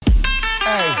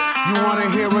You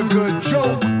wanna hear a good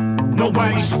joke?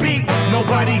 Nobody speak,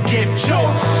 nobody get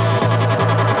choked.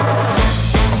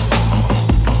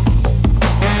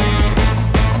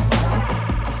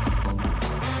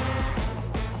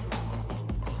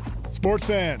 Sports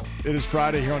fans, it is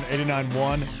Friday here on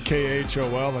 89.1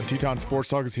 KHOL, and Teton Sports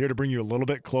Talk is here to bring you a little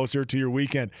bit closer to your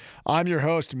weekend. I'm your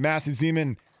host, Massey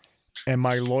Zeman, and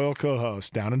my loyal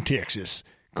co-host down in Texas,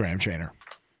 Graham Trainer.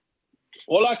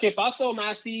 Hola, ¿qué pasó,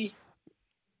 Massey?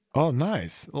 Oh,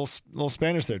 nice. A little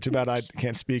Spanish there. Too bad I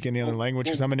can't speak any other language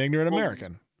because I'm an ignorant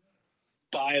American.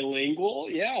 Bilingual?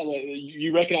 Yeah.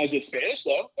 You recognize it's Spanish,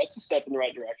 though. That's a step in the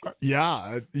right direction.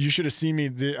 Yeah. You should have seen me.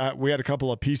 We had a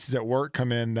couple of pieces at work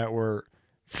come in that were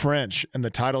French, and the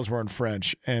titles were in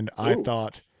French, and I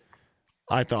thought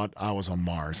I was on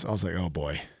Mars. I was like, oh,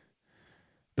 boy.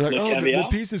 They're like, the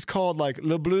piece is called like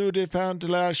Le Bleu de Fin de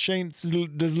la Chaîne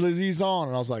de Liaison.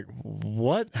 And I was like,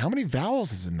 what? How many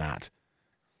vowels is in that?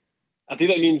 I think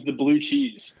that means the blue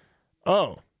cheese.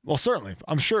 Oh, well, certainly.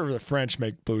 I'm sure the French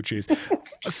make blue cheese.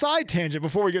 A side tangent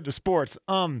before we get to sports.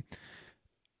 I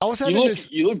was having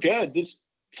You look good. This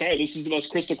is the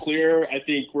most crystal clear. I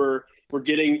think we're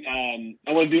getting.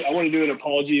 I want to do an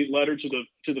apology letter to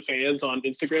the fans on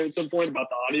Instagram at some point about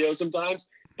the audio sometimes.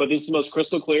 But this is the most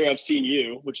crystal clear I've seen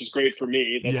you, which is great for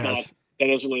me. That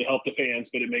doesn't really help the fans,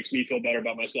 but it makes me feel better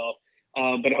about myself.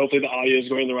 But hopefully the audio is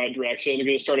going in the right direction. I'm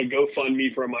going to start a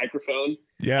GoFundMe for a microphone.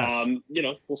 Yes.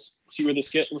 We'll see where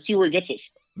We'll see where it gets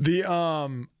us.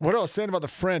 What I was saying about the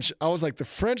French, I was like, the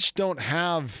French don't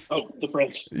have. Oh, the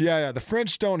French. Yeah. The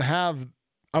French don't have.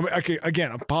 I mean, okay.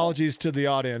 Again, apologies to the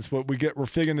audience, but we're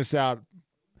figuring this out.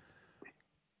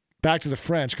 Back to the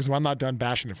French, because I'm not done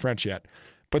bashing the French yet.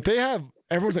 But they have.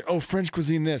 Everyone's like, oh, French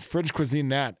cuisine this, French cuisine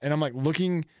that, and I'm like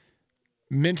looking.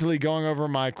 Mentally going over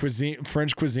my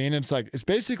French cuisine, and it's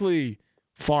basically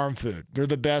farm food. They're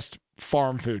the best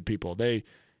farm food people. They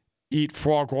eat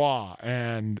foie gras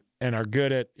and are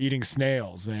good at eating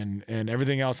snails, and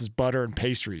everything else is butter and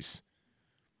pastries.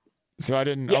 So I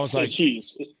was like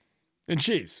cheese. And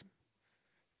cheese.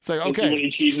 It's like, okay. You want to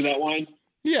eat cheese with that wine?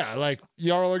 Yeah, like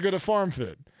y'all are good at farm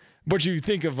food. But you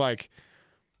think of like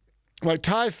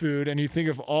Thai food, and you think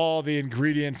of all the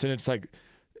ingredients, and it's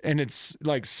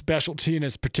like specialty, and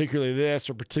it's particularly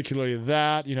this or particularly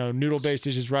that, noodle-based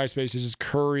dishes, rice-based dishes,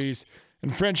 curries.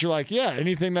 And French, you're like, yeah,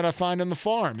 anything that I find on the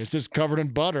farm. It's just covered in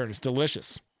butter, and it's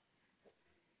delicious.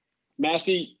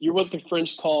 Massey, you're what the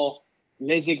French call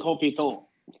les incompetents.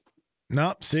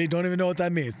 No, see, don't even know what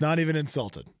that means. Not even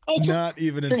insulted. Not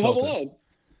even insulted.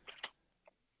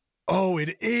 Oh,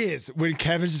 it is. When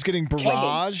Kevin's just getting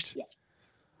barraged? Yeah.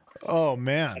 Oh,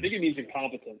 man. I think it means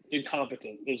incompetent.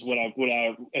 Incompetent is what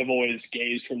I have always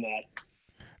gauged from that.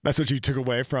 That's what you took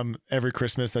away from every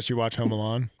Christmas that you watch Home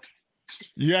Alone?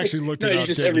 You actually looked it up,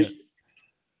 didn't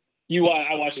you?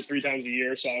 I watch it 3 times a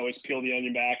year, so I always peel the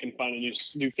onion back and find a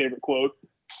new favorite quote.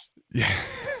 Yeah.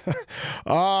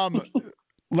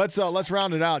 Let's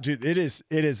round it out, dude. It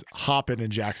is hopping in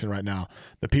Jackson right now.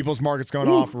 The People's Market's going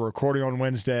off. We're recording on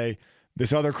Wednesday.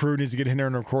 This other crew needs to get in there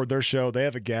and record their show. They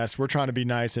have a guest. We're trying to be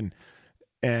nice and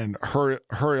hurry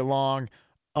along.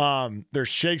 There's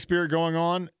Shakespeare going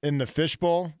on in the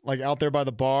fishbowl, like out there by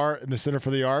the bar in the Center for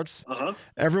the Arts. Uh-huh.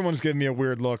 Everyone's giving me a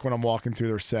weird look when I'm walking through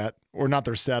their set, or not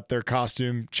their set, their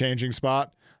costume changing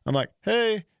spot. I'm like,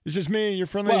 hey, it's just me, your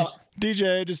friendly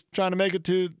DJ, just trying to make it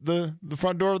to the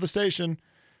front door of the station.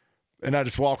 And I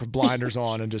just walk with blinders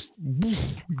on and just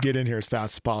get in here as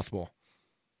fast as possible.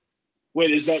 Wait,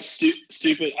 is that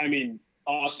stupid? I mean,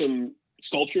 awesome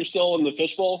sculpture still in the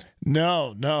fishbowl?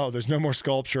 No. There's no more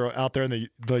sculpture out there in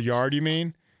the yard. You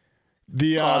mean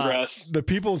progress? The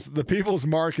People's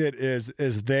Market is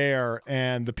there,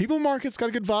 and the People Market's got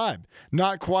a good vibe.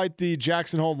 Not quite the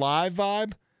Jackson Hole Live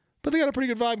vibe, but they got a pretty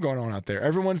good vibe going on out there.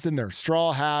 Everyone's in their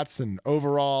straw hats and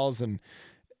overalls, and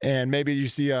maybe you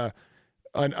see a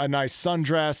nice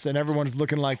sundress, and everyone's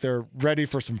looking like they're ready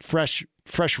for some fresh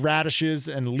radishes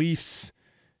and leaves.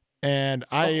 And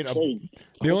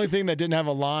the only thing that didn't have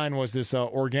a line was this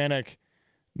organic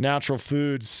natural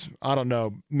foods. I don't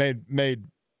know, made.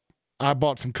 I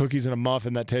bought some cookies and a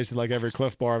muffin that tasted like every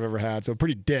Cliff Bar I've ever had. So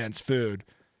pretty dense food,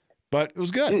 but it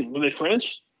was good. Were they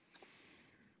French?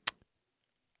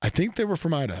 I think they were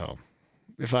from Idaho,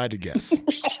 if I had to guess.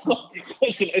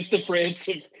 Listen, it's the France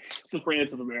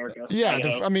of America. Yeah,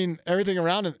 everything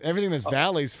around it, everything that's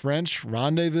valleys, French,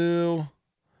 Rendezvous,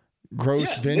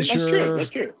 Gross Venture.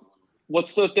 That's true.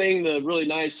 What's the thing? The really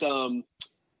nice,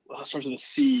 starts with a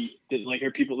C. That like hear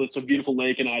people. It's a beautiful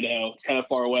lake in Idaho. It's kind of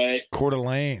far away. Coeur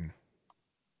d'Alene.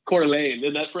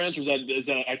 Is that French or is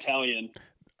that Italian?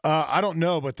 I don't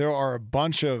know, but there are a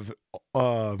bunch of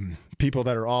people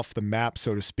that are off the map,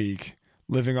 so to speak,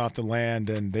 living off the land,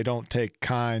 and they don't take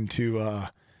kind to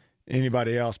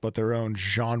anybody else but their own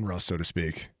genre, so to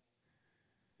speak.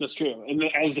 That's true. And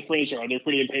as the French are, they're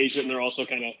pretty impatient, and they're also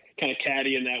kind of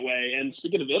catty in that way. And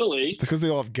speaking of Italy, That's because they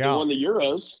all have they gout. won the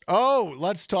Euros. Oh,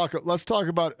 let's talk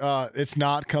about it's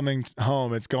not coming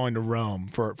home. It's going to Rome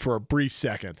for a brief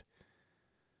second.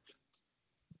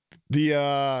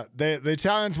 The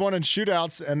Italians won in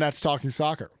shootouts, and that's talking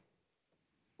soccer.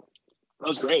 That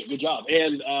was great. Good job.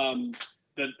 And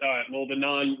the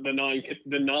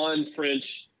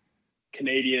non-French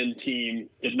Canadian team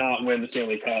did not win the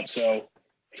Stanley Cup. So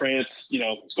France,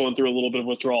 is going through a little bit of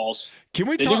withdrawals. Can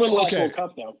we They talk? did win the last Okay, World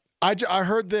Cup though. I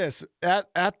heard this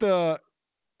at the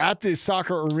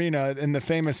soccer arena in the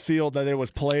famous field that it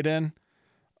was played in.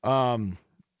 That's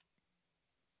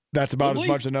about Wembley? as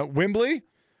much as I know. Wembley,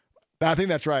 I think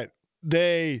that's right.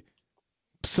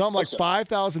 Some like so.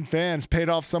 5,000 fans paid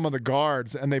off some of the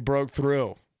guards, and they broke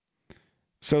through,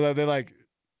 so that they like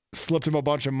slipped him a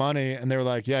bunch of money, and they were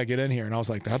like, "Yeah, get in here." And I was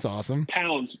like, "That's awesome."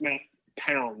 Pounds,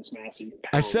 Massey.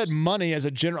 I said money as a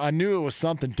general. I knew it was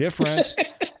something different,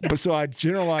 but so I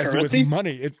generalized it Currency? with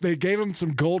money. They gave him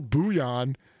some gold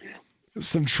bullion,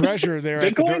 some treasure there.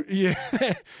 At the door.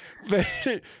 Bitcoin? Yeah,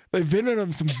 they vended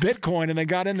him some Bitcoin, and they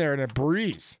got in there in a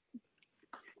breeze.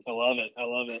 I love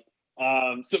it.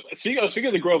 So speaking of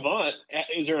the Gros Ventre,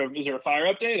 is there a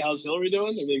fire update? How's Hillary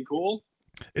doing? Everything cool?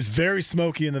 It's very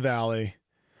smoky in the valley.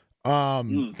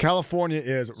 California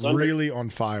is Sunday. really on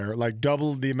fire, like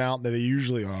double the amount that they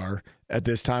usually are at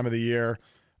this time of the year.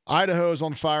 Idaho's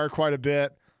on fire quite a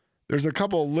bit. There's a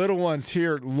couple of little ones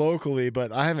here locally,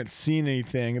 but I haven't seen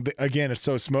anything. Again, it's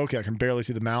so smoky I can barely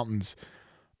see the mountains.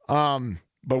 But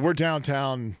we're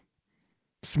downtown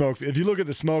smoke. If you look at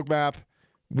the smoke map,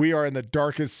 we are in the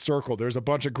darkest circle. There's a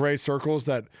bunch of gray circles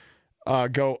that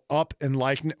go up in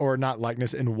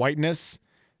in whiteness.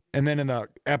 And then in the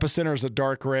epicenter is a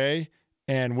dark gray,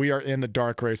 and we are in the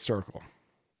dark gray circle.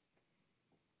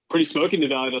 Pretty smoky in the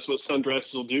valley. That's what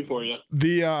sundresses will do for you.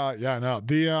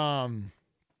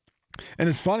 And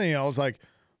it's funny. I was like,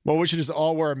 well, we should just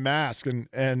all wear a mask.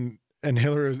 And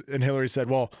Hillary said,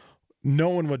 well, no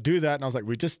one would do that. And I was like,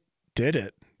 we just did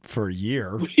it for a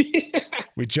year.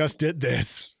 We just did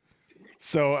this.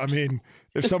 So, I mean,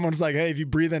 if someone's like, hey, if you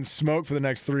breathe in smoke for the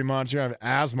next 3 months, you're going to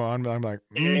have asthma. I'm like,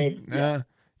 yeah.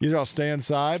 Either I'll stay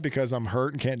inside because I'm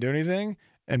hurt and can't do anything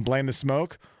and blame the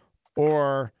smoke,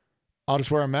 or I'll just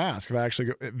wear a mask if I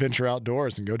actually venture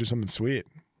outdoors and go do something sweet.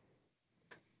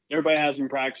 Everybody has been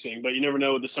practicing, but you never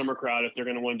know with the summer crowd if they're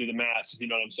going to want to do the mask, if you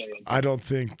know what I'm saying. I don't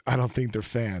think they're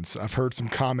fans. I've heard some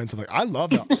comments of like, I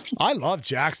love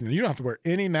Jackson. You don't have to wear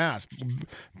any mask.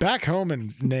 Back home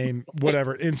and name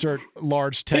whatever, insert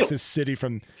large Texas city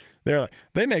from there. Like,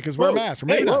 they make us wear masks. Or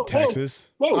maybe not Texas.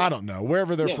 Whoa. I don't know.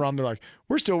 Wherever they're from, they're like,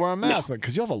 we're still wearing masks.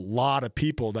 Because you have a lot of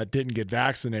people that didn't get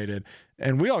vaccinated,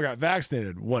 and we all got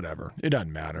vaccinated. Whatever. It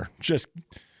doesn't matter.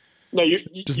 No,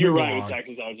 you're right along. with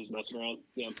Texas. I was just messing around.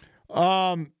 Yeah.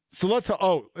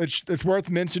 So it's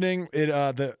worth mentioning it.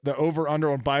 The over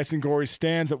under on bison gory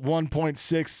stands at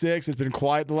 1.66. It's been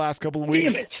quiet the last couple of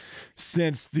weeks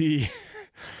since the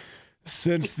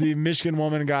Michigan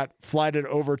woman got flighted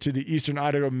over to the Eastern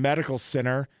Idaho Medical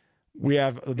Center. We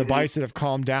have the bison have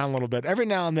calmed down a little bit. Every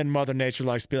now and then, Mother Nature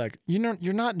likes to be like,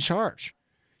 you're not in charge.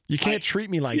 You can't treat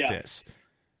me like this.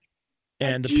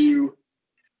 And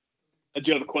I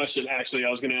do have a question. Actually, I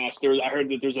was going to ask. I heard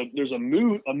that there's a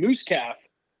moose calf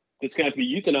that's going to have to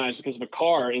be euthanized because of a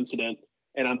car incident,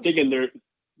 and I'm thinking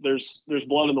there's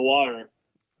blood in the water.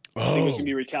 I think there's going to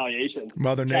be retaliation.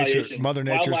 Mother Nature's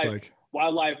like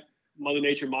wildlife. Mother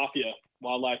Nature mafia.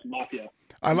 Wildlife mafia.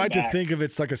 I like to think of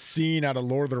it's like a scene out of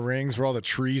Lord of the Rings where all the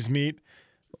trees meet,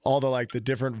 all the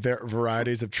different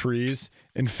varieties of trees.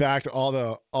 In fact, all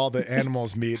the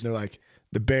animals meet, and they're like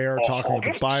the bear talking with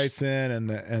the bison,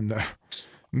 and the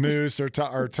moose are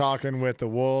talking with the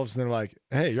wolves, and they're like,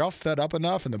 "Hey, you're all fed up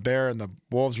enough?" And the bear and the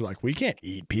wolves are like, "We can't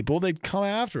eat people; they'd come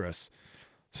after us."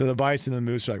 So the bison and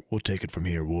the moose are like, "We'll take it from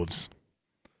here, wolves."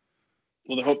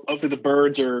 Well, hopefully the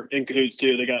birds are in cahoots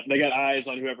too. They got eyes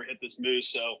on whoever hit this moose,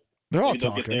 so they're all maybe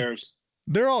they'll talking. get theirs.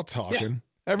 They're all talking.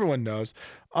 Yeah. Everyone knows.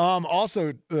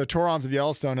 Also, the Torons of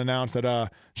Yellowstone announced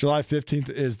that July 15th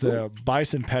is the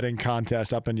bison petting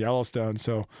contest up in Yellowstone.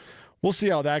 So we'll see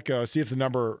how that goes. See if the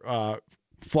number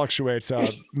fluctuates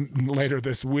later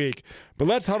this week. But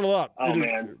let's huddle up. Oh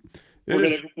man,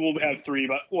 we'll have three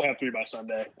by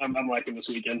Sunday. I'm liking this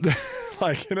weekend.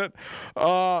 Liking it.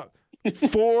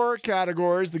 4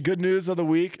 categories: the good news of the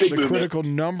week, the critical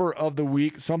number of the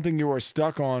week, something you are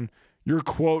stuck on, your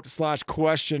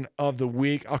quote/question of the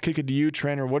week. I'll kick it to you,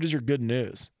 trainer. What is your good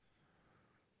news?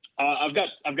 I've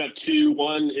got two.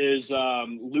 One is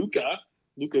Luka.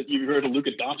 Luka, you heard of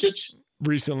Luka Doncic?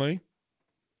 Recently.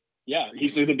 Yeah,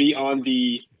 he's going to be on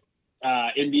the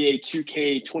NBA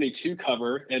 2K22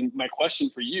 cover. And my question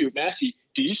for you, Massey,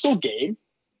 do you still game?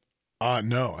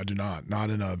 No, I do not.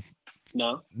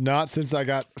 No. Not since I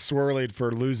got swirlied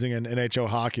for losing in NHL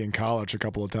hockey in college a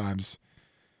couple of times.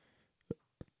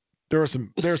 There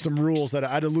were some rules that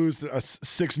I had to lose a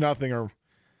 6-0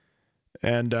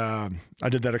 and I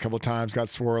did that a couple of times, got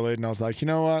swirled, and I was like, you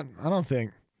know what? I don't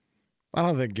think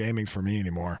gaming's for me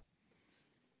anymore.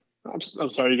 I'm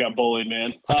sorry you got bullied,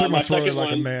 man. I took my swirling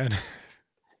like a man.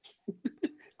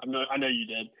 I know you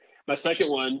did. My second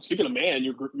one, speaking of man,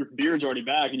 your beard's already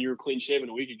back and you were clean shaven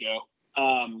a week ago.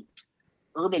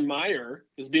 Urban Meyer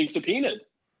is being subpoenaed.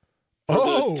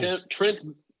 Oh, the Trent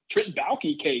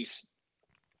Baalke case.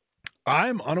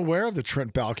 I'm unaware of the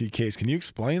Trent Baalke case. Can you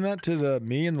explain that to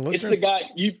me and the listeners? It's the guy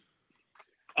you.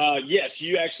 Yes,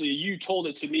 you told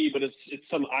it to me, but it's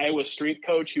some Iowa strength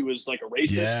coach who was like a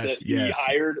racist he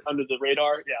hired under the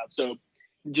radar. Yeah, so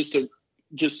just to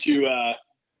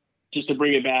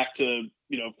bring it back to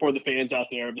for the fans out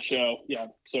there of the show. Yeah,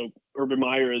 so Urban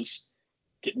Meyer is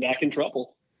getting back in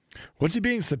trouble. What's he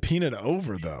being subpoenaed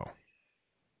over though?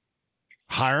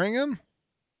 Hiring him?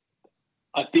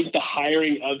 I think the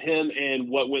hiring of him and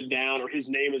what went down, or his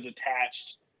name is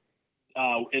attached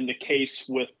in the case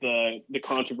with the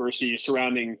controversy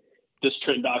surrounding this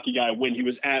Trent Baalke guy when he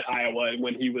was at Iowa and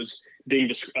when he was being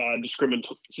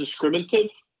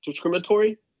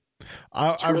discriminatory.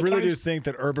 I really do think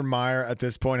that Urban Meyer at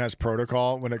this point has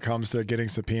protocol when it comes to getting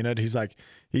subpoenaed. He's like,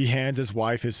 he hands his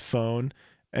wife his phone,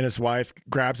 and his wife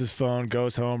grabs his phone,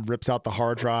 goes home, rips out the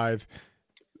hard drive,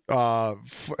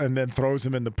 and then throws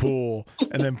him in the pool,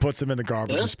 and then puts him in the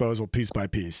garbage disposal piece by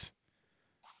piece.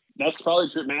 That's probably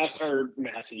true.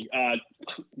 Massey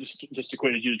just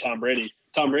equated you to Tom Brady.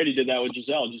 Tom Brady did that with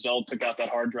Giselle. Giselle took out that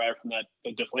hard drive from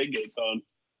the Deflategate phone.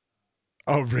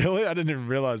 Oh, really? I didn't even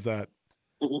realize that.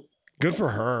 Mm-hmm. Good for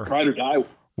her. Ride or die.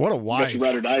 What a wife.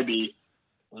 Ride or die be.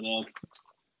 I know.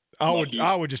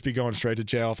 I would just be going straight to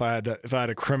jail if I had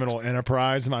a criminal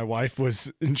enterprise and my wife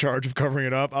was in charge of covering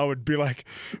it up. I would be like,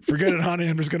 forget it, honey.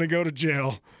 I'm just going to go to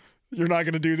jail. You're not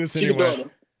going to do this anyway.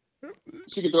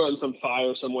 She could throw it in some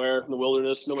fire somewhere in the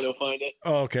wilderness. Nobody will find it.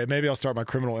 Oh, okay. Maybe I'll start my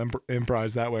criminal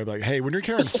enterprise that way. Like, hey, when you're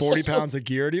carrying 40 pounds of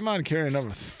gear, do you mind carrying another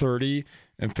 30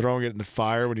 and throwing it in the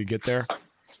fire when you get there?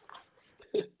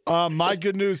 My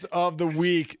good news of the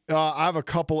week, I have a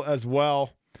couple as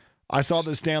well. I saw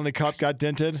the Stanley Cup got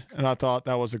dented, and I thought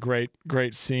that was a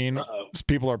great scene.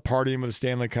 People are partying with the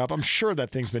Stanley Cup. I'm sure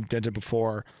that thing's been dented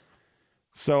before.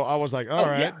 So I was like, all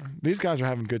right, these guys are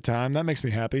having a good time. That makes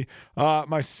me happy.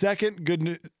 My second good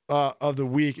news of the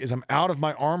week is I'm out of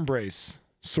my arm brace,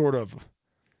 sort of.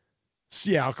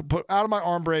 Yeah, I'll put out of my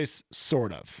arm brace,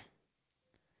 sort of.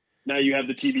 Now you have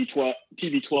the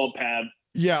TB12 pad.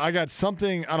 Yeah, I got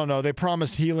something, I don't know. They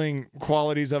promised healing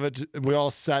qualities of it. We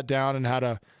all sat down and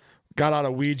got out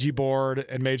a Ouija board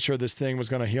and made sure this thing was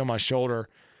going to heal my shoulder.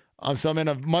 So I'm in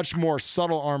a much more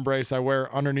subtle arm brace I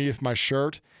wear underneath my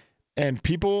shirt. And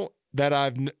people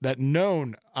that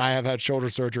known I have had shoulder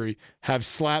surgery have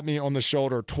slapped me on the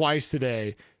shoulder twice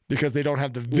today because they don't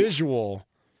have the visual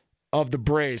of the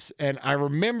brace. And I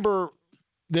remember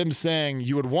them saying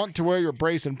you would want to wear your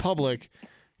brace in public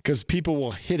because people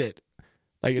will hit it.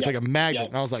 Like it's like a magnet.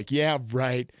 And I was like, yeah,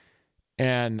 right.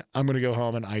 And I'm going to go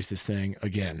home and ice this thing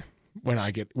again when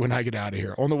I get out of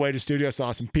here. On the way to studio, I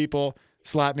saw some people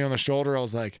slap me on the shoulder. I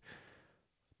was like,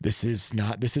 this is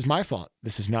my fault.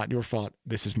 This is not your fault.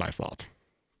 This is my fault.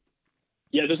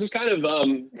 Yeah, this is kind of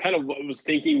what I was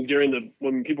thinking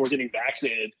when people were getting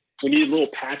vaccinated. We needed little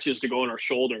patches to go on our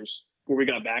shoulders when we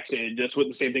got vaccinated. That's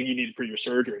the same thing you needed for your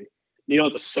surgery. You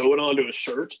don't have to sew it onto a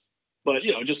shirt, but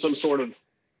just some sort of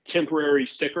temporary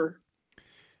sticker.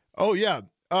 Oh yeah,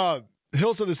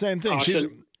 Hill said the same thing.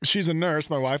 She's a nurse.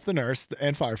 My wife, the nurse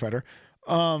and firefighter,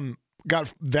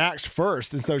 got vaxxed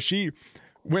first, and so she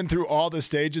went through all the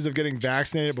stages of getting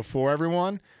vaccinated before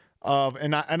everyone.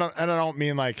 And I don't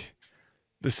mean like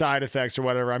the side effects or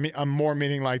whatever. I mean, I'm more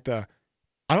meaning like I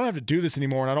don't have to do this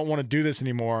anymore, and I don't want to do this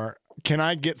anymore. Can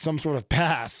I get some sort of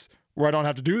pass where I don't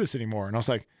have to do this anymore? And I was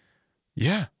like,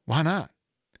 yeah, why not?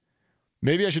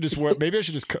 Maybe I should just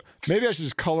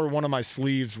color one of my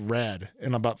sleeves red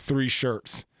in about 3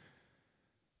 shirts,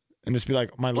 and just be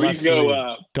like, my left sleeve.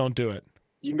 Don't do it.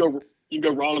 You can go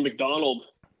Ronald McDonald,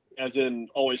 as in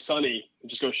Always Sunny,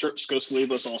 and just go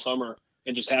sleeveless all summer,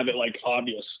 and just have it like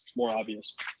obvious. It's more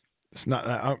obvious. It's not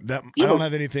I don't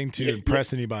have anything to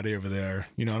impress anybody over there.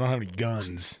 I don't have any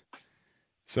guns,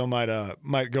 so it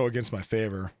might go against my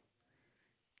favor.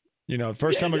 You know,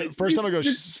 first time I go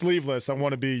sleeveless, I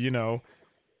want to be, you know,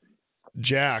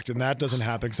 jacked, and that doesn't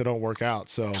happen because I don't work out.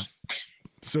 So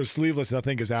sleeveless, I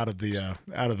think, is out of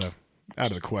the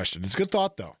question. It's a good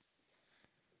thought, though.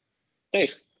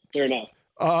 Thanks. Fair enough.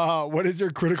 What is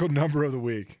your critical number of the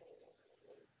week?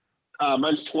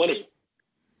 Mine's 20.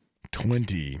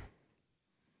 20.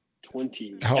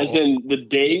 20. How As old? in the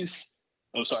days.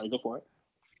 Oh, sorry. Go for it.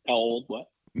 How old? What?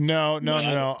 No.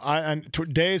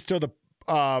 Days till the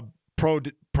Pro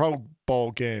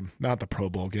Bowl game, not the Pro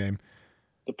Bowl game.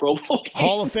 The Pro Bowl game?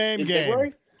 Hall of Fame In game.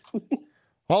 February?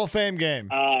 Hall of Fame game.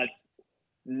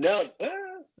 No.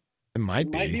 It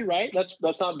might be. Right. That's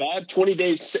not bad. 20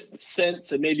 days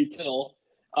since, and maybe till.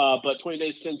 But 20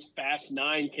 days since Fast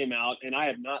 9 came out, and I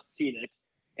have not seen it.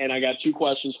 And I got 2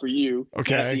 questions for you.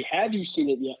 Okay. Nancy, have you seen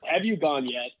it yet? Have you gone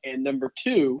yet? And number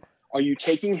 2, are you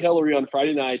taking Hillary on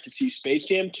Friday night to see Space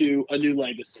Jam 2: A New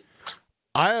Legacy?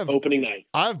 Opening night.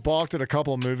 I've balked at a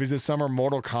couple of movies this summer.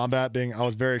 Mortal Kombat I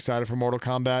was very excited for Mortal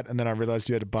Kombat, and then I realized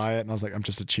you had to buy it, and I was like, I'm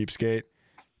just a cheapskate.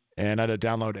 And I had to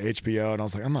download HBO, and I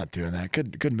was like, I'm not doing that.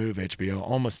 Good move,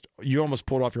 HBO. You almost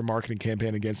pulled off your marketing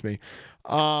campaign against me.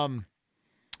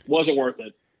 Wasn't worth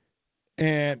it.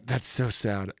 And that's so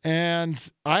sad.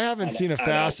 And I haven't seen a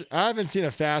Fast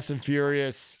and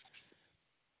Furious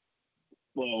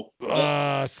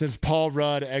since Paul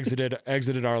Rudd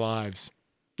exited our lives.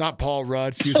 Not Paul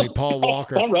Rudd, excuse me, Paul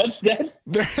Walker. Paul Rudd's dead?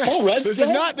 Paul Rudd's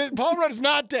dead? Paul Rudd is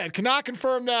not dead. Cannot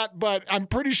confirm that, but I'm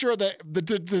pretty sure that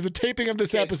the taping of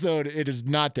this episode, it is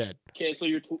not dead. Cancel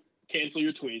your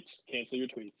tweets. Cancel your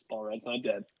tweets. Paul Rudd's not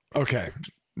dead. Okay.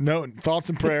 No thoughts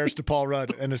and prayers to Paul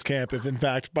Rudd and his camp if, in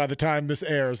fact, by the time this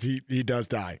airs, he does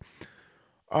die.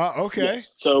 Okay.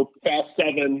 Yes. So Fast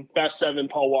 7,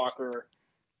 Paul Walker.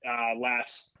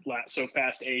 So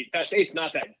Fast 8. Fast 8's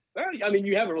not that. I mean,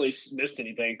 you haven't really missed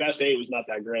anything. Fast 8 was not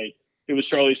that great. It was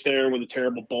Charlize Theron with a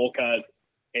terrible bowl cut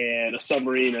and a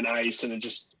submarine and ice, and it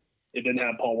didn't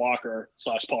have Paul Walker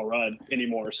 / Paul Rudd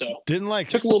anymore. So took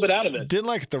a little bit out of it.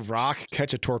 Didn't The Rock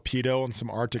catch a torpedo on some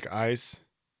Arctic ice?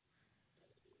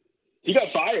 He got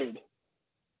fired.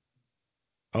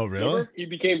 Oh, really? Remember? He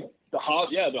became the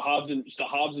Hobbs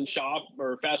and Shaw,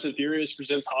 or Fast and Furious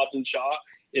presents Hobbs and Shaw.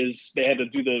 They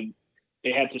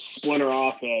had to splinter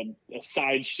off a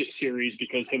side series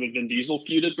because him and Vin Diesel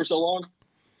feuded for so long.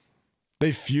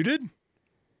 They feuded?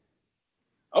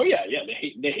 Oh yeah.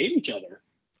 They hate each other.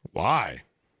 Why?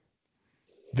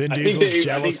 Vin Diesel's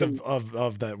jealous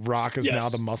of that Rock is now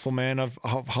the muscle man of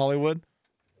Hollywood.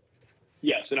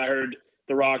 Yes, and I heard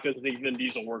The Rock doesn't think Vin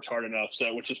Diesel works hard enough,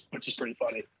 so which is pretty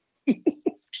funny.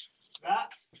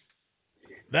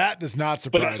 That does not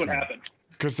surprise me. But that's what happened.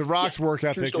 Because The Rock's work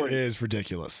ethic is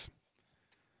ridiculous.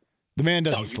 The man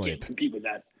doesn't sleep. Can't compete with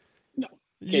that. No,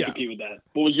 can't compete with that.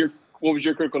 What was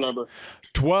your critical number?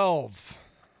 12.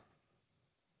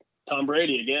 Tom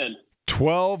Brady again.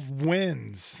 12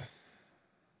 wins.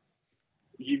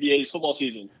 UVA's football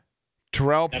season.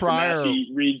 Terrell Pryor.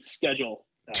 Reed's schedule.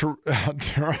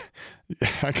 I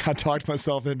got talked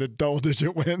myself into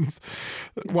double-digit wins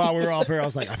while we were off here. I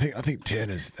was like, I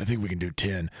think we can do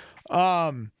 10.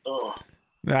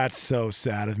 That's so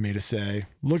sad of me to say.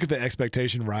 Look at the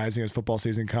expectation rising as football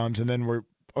season comes, and then we're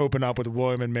open up with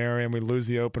William and Mary, and we lose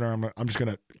the opener. I'm just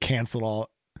going to cancel it all.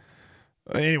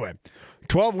 Anyway,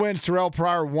 12 wins. Terrell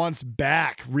Pryor once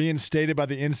back, reinstated by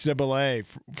the NCAA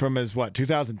from his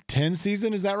 2010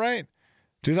 season. Is that right?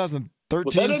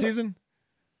 2013 season.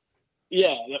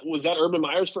 Yeah, was that Urban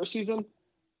Meyer's first season?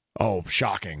 Oh,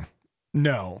 shocking!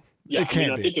 No, yeah, it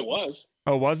can't be. I think it was.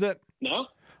 Oh, was it? No.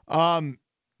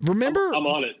 Remember? I'm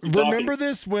on it. Remember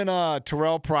this when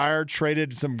Terrell Pryor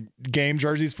traded some game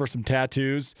jerseys for some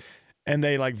tattoos, and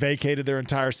they vacated their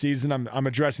entire season. I'm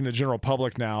addressing the general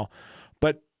public now,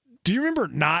 but do you remember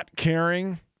not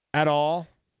caring at all?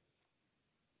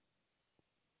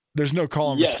 There's no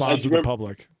call and response with the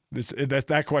public.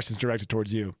 That question's directed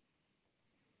towards you.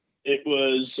 It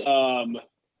was,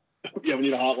 we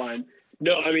need a hotline.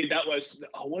 No, I mean, that was,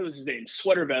 what was his name?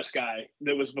 Sweater vest guy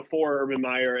that was before Urban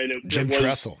Meyer. And Jim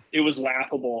Tressel. It was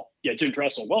laughable. Yeah, Jim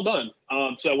Tressel. Well done.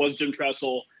 So it was Jim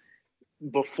Tressel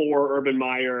before Urban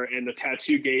Meyer, and the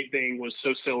tattoo gate thing was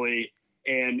so silly.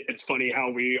 And it's funny how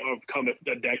we have come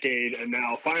a decade, and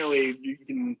now finally you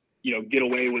can, get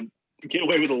away with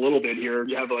a little bit here.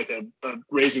 You have a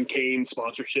Raising Cane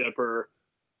sponsorship, or,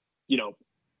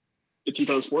 the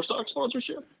Teton Sports Talk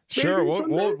sponsorship. Sure,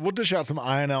 we'll dish out some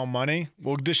INL money.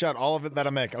 We'll dish out all of it that I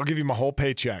make. I'll give you my whole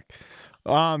paycheck.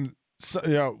 Let's kind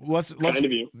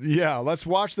of you. Yeah, let's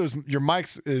watch those. Your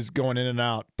mics is going in and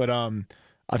out, but I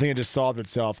think it just solved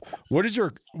itself. What is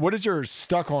your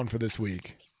stuck on for this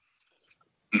week?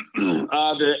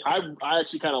 I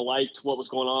actually kind of liked what was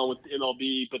going on with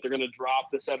MLB, but they're going to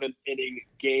drop the 7-inning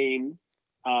game,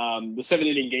 the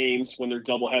 7-inning games when they're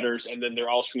doubleheaders, and then they're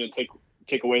also going to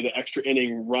take away the extra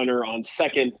inning runner on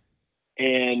second.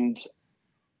 And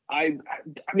I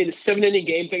mean, the 7-inning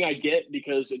game thing I get,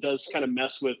 because it does kind of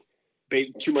mess with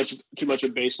too much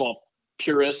of baseball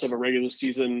purists of a regular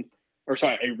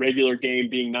game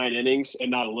being 9 innings and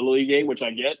not a little league game, which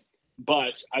I get.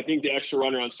 But I think the extra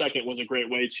runner on second was a great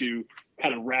way to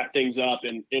kind of wrap things up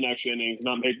in extra innings,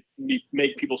 not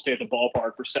make people stay at the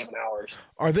ballpark for 7 hours.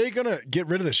 Are they going to get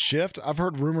rid of the shift? I've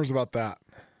heard rumors about that.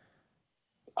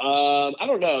 I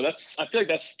don't know. I feel like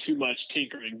that's too much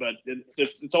tinkering, but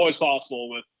it's always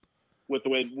possible with the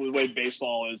way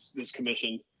baseball is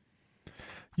commissioned.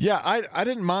 Yeah, I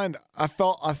didn't mind. I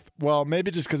felt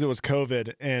maybe just because it was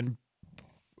COVID and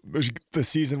the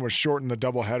season was shortened, the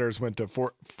doubleheaders went to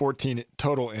 14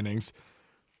 total innings.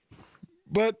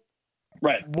 But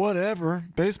right, whatever.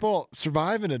 Baseball live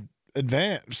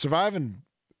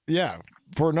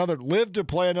to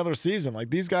play another season. Like,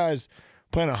 these guys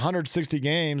playing 160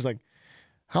 games. Like,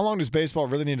 how long does baseball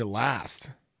really need to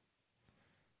last?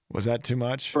 Was that too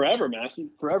much? Forever, Massey.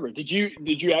 Forever. Did you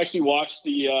actually watch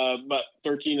the about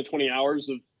 13 to 20 hours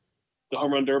of the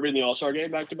Home Run Derby and the All-Star game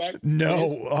back to back?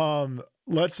 No.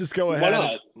 Let's just go ahead. Why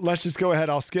not? Let's just go ahead.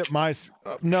 I'll skip my.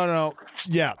 No.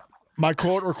 Yeah. My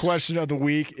quote or question of the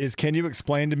week is: can you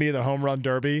explain to me the Home Run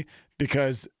Derby?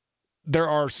 Because there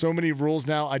are so many rules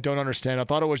now I don't understand. I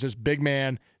thought it was just big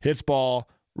man hits ball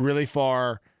really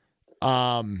far,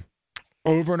 over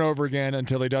and over again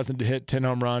until he doesn't hit 10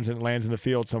 home runs and it lands in the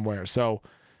field somewhere. So,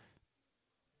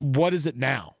 what is it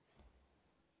now?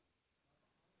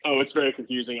 Oh, it's very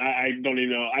confusing. I don't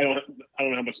even know. I don't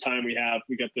know how much time we have.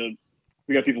 We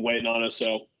got people waiting on us,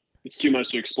 so it's too much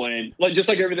to explain. Just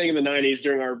like everything in the 90s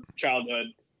during our childhood,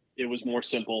 it was more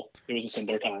simple. It was a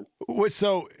simpler time.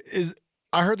 So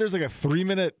I heard there's like a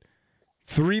 3-minute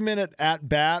at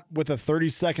bat with a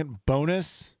 30-second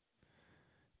bonus,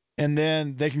 and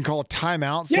then they can call a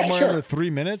timeout somewhere under 3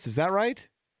 minutes. Is that right?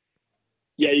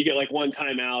 Yeah, you get like one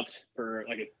timeout for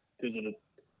is it a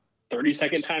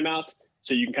 30-second timeout?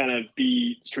 So you can kind of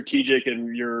be strategic,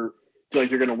 and feel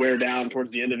like you're going to wear down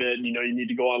towards the end of it, and you need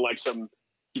to go on like some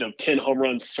 10 home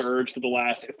run surge for the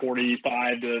last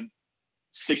 45 to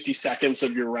 60 seconds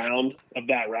of your round. Of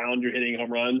that round, you're hitting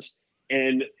home runs,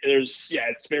 and it's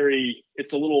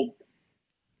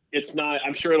not.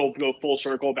 I'm sure it'll go full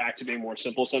circle back to being more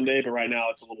simple someday, but right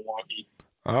now it's a little wonky.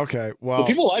 Okay, well, but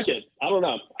people like it. I don't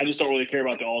know. I just don't really care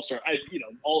about the All-Star.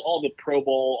 All the Pro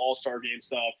Bowl, All-Star game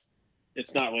stuff.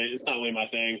 It's not really my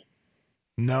thing.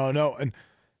 No, and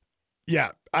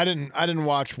yeah, I didn't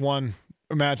watch one.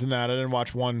 Imagine that. I didn't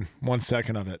watch one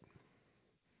second of it.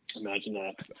 Imagine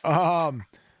that.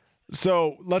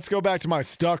 So let's go back to my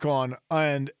stuck on,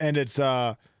 and it's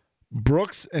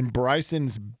Brooks and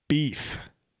Bryson's beef.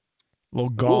 A little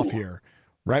golf here,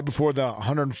 right before the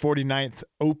 149th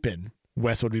Open.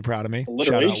 Wes would be proud of me.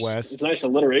 Shout out, Wes. It's nice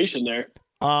alliteration there.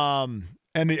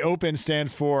 And the Open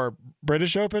stands for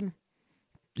British Open,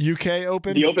 UK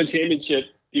Open, the Open Championship,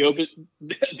 the Open.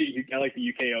 I like the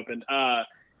UK Open.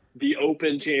 The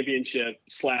Open Championship /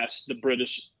 the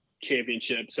British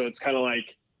Championship. So it's kind of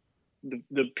like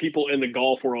the people in the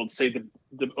golf world say the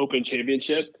Open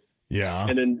Championship. Yeah.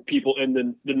 And then people and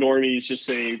then the normies just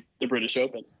say the British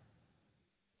Open.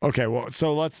 Okay, well,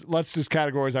 so let's just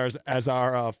categorize ours as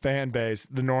our fan base,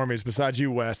 the normies. Besides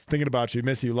you, Wes, thinking about you,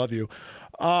 miss you, love you.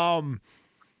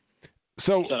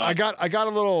 So I got a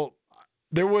little.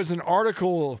 There was an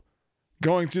article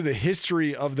going through the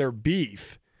history of their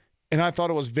beef, and I thought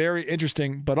it was very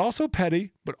interesting, but also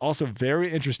petty, but also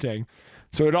very interesting.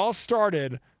 So it all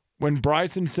started when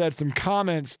Bryson said some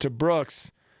comments to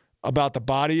Brooks about the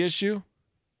body issue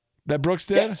that Brooks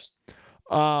did. Yes.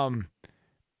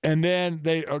 And then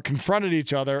they confronted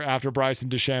each other after Bryson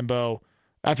DeChambeau,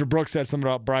 after Brooks said something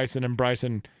about Bryson, and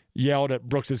Bryson yelled at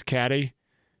Brooks's caddy,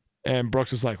 and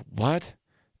Brooks was like, "What?"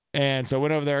 And so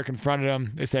went over there, confronted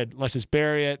him. They said, "Let's just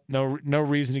bury it. No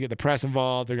reason to get the press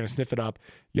involved. They're going to sniff it up,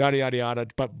 yada, yada, yada."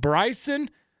 But Bryson,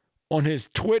 on his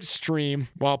Twitch stream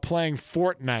while playing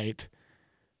Fortnite,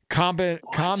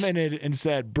 commented and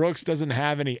said, "Brooks doesn't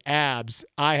have any abs.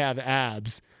 I have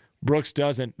abs. Brooks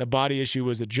doesn't. The body issue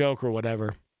was a joke," or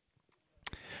whatever.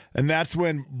 And that's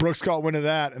when Brooks caught wind of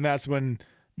that, and that's when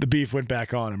the beef went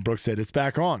back on, and Brooks said, "It's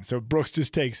back on." So Brooks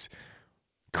just takes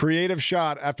creative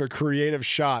shot after creative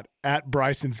shot at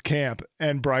Bryson's camp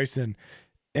and Bryson's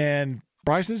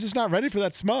just not ready for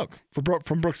that smoke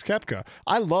from Brooks Koepka.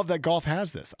 I love that golf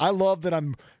has this. I love that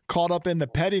I'm caught up in the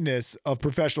pettiness of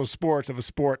professional sports, of a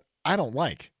sport I don't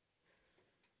like.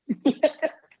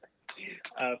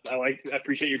 I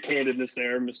appreciate your candidness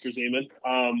there, Mr.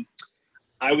 Zeman.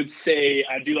 I would say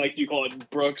I do like you call it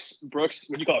Brooks. What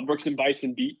do you call it? Brooks and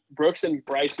Bryson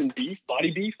beef,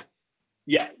 body beef.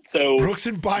 Yeah. So Brooks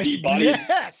and Bryson.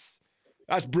 Yes,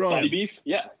 that's brilliant. Body beef.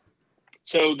 Yeah.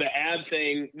 So the ad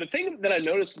thing, the thing that I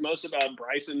noticed most about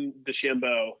Bryson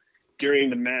DeChambeau during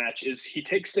the match is he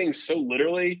takes things so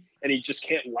literally, and he just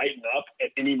can't lighten up at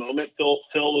any moment. Phil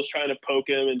was trying to poke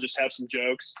him and just have some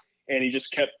jokes, and he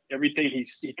just kept everything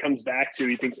he comes back to.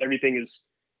 He thinks everything is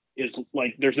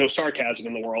like there's no sarcasm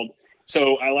in the world.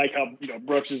 So I like how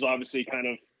Brooks is obviously kind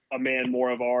of a man more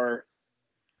of our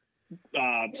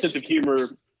sense of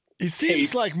humor. He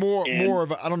seems like more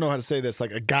of I don't know how to say this,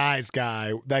 like a guy's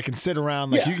guy that can sit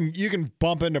around. Like you can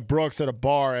bump into Brooks at a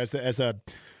bar as a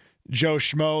Joe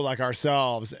Schmo like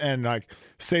ourselves and like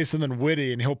say something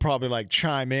witty, and he'll probably like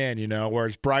chime in,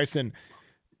 Whereas Bryson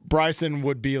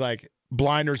would be like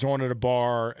blinders on at a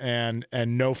bar and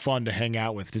no fun to hang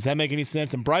out with. Does that make any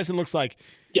sense? And Bryson looks like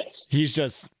he's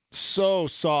just so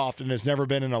soft and has never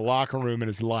been in a locker room in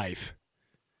his life.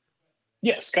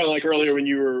 Yes, kind of like earlier when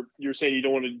you were saying you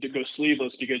don't want to go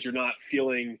sleeveless because you're not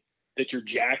feeling that you're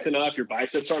jacked enough, your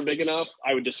biceps aren't big enough.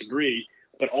 I would disagree.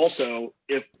 But also,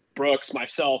 if Brooks,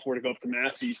 myself, were to go up to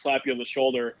Massey, slap you on the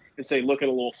shoulder, and say, "Look at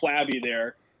a little flabby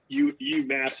there," you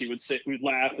Massey would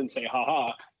laugh and say, "Ha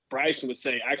ha." Bryson would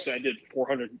say, "Actually, I did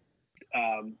 400.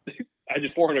 I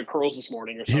did 400 curls this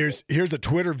morning." Or something. Here's a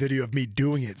Twitter video of me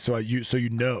doing it, so you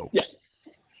know. Yeah.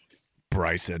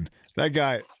 Bryson, that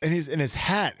guy, and his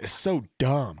hat is so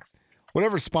dumb.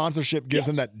 Whatever sponsorship gives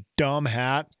him that dumb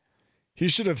hat, he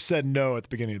should have said no at the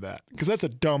beginning of that because that's a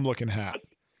dumb looking hat.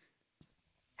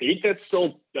 I think that's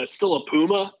still a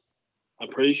Puma. I'm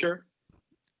pretty sure.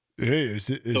 Hey,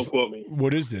 don't quote me.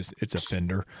 What is this? It's a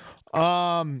Fender.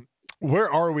 Where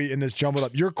are we in this jumbled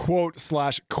up? Your quote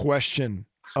 / question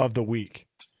of the week.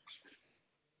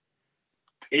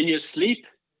 In your sleep,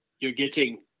 you're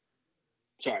getting.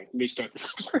 Sorry, let me start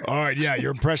this. All right, yeah,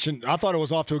 your impression. I thought it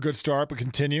was off to a good start, but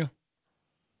continue.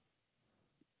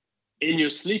 In your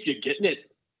sleep, you're getting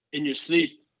it. In your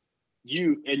sleep,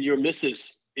 you and your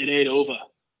missus, it ain't over.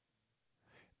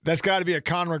 That's got to be a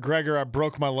Conor McGregor, I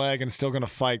broke my leg and still going to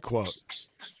fight quote.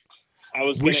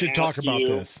 We should talk about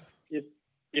this.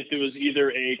 If it was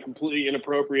either a completely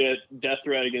inappropriate death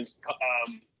threat against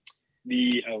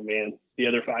the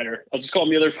other fighter. I'll just call him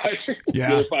the other fighter. Yeah,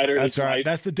 the other fighter, that's all right.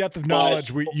 That's the depth of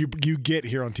knowledge you get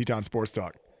here on Teton Sports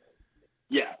Talk.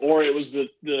 Yeah, or it was a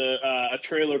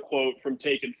trailer quote from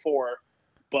Taken 4.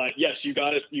 But yes, you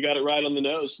got it right on the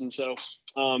nose, and so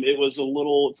it's a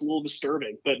little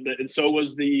disturbing. But so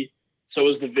was the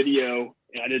video.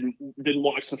 And I didn't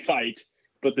watch the fight,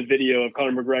 but the video of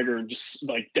Conor McGregor just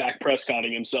like Dak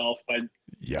Prescotting himself by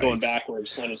going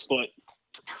backwards on his foot.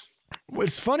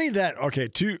 It's funny that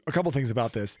a couple things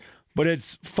about this, but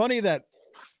it's funny that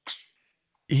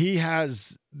he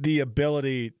has the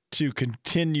ability to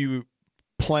continue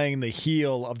playing the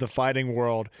heel of the fighting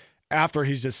world after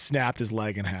he's just snapped his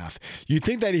leg in half. You'd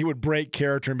think that he would break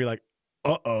character and be like,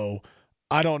 uh-oh,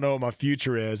 I don't know what my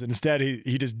future is. Instead,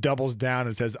 he just doubles down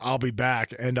and says, I'll be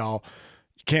back and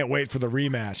can't wait for the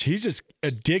rematch. He's just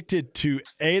addicted to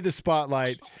A, the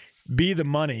spotlight, B, the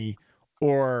money,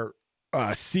 or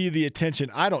C, the attention.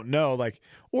 I don't know.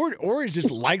 Or he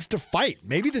just likes to fight.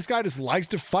 Maybe this guy just likes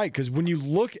to fight because when you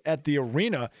look at the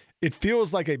arena, it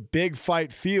feels like a big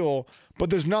fight feel, but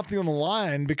there's nothing on the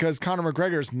line because Conor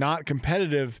McGregor is not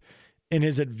competitive in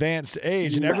his advanced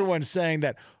age. And everyone's saying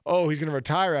that, he's going to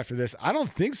retire after this. I don't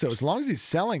think so. As long as he's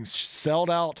selling sold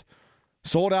out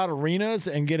arenas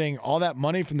and getting all that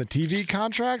money from the TV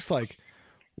contracts,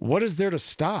 what is there to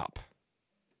stop?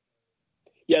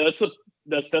 Yeah,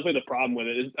 that's definitely the problem with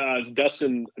it. It's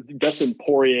Dustin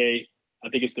Poirier, I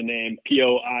think it's the name,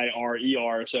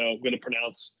 Poirer. So I'm going to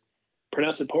pronounce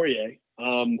it Poirier.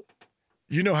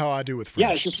 You know how I do with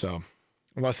French, so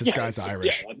unless this guy's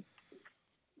Irish. Yeah.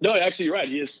 No, actually, you're right.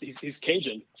 He's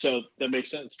Cajun, so that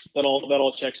makes sense. That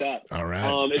all checks out. All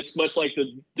right. It's much like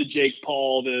the Jake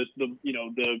Paul,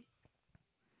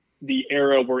 the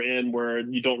era we're in where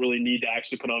you don't really need to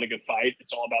actually put on a good fight.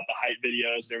 It's all about the hype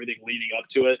videos and everything leading up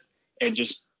to it, and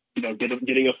just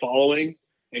getting a following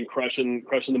and crushing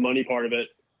the money part of it.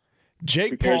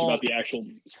 Jake Who cares Paul about the actual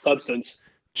substance?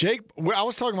 I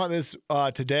was talking about this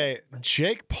today.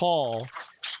 Jake Paul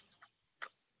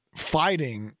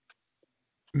fighting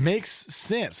makes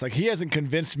sense. He hasn't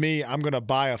convinced me I'm going to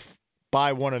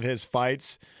buy one of his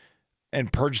fights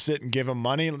and purchase it and give him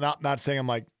money. Not saying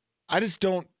I just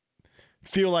don't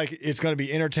feel like it's going to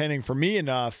be entertaining for me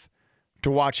enough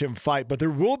to watch him fight. But there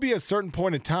will be a certain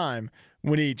point in time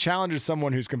when he challenges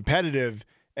someone who's competitive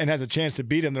and has a chance to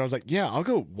beat him, then I was like, yeah, I'll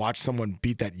go watch someone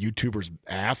beat that YouTuber's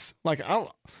ass. Like,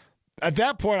 at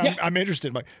that point, I'm interested.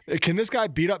 I'm like, can this guy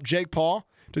beat up Jake Paul?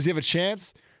 Does he have a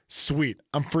chance? Sweet.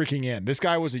 I'm freaking in. This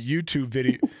guy was a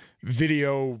YouTube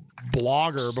video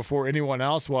blogger before anyone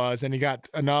else was, and he got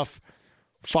enough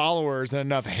followers and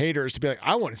enough haters to be like,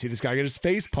 I want to see this guy get his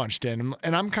face punched in.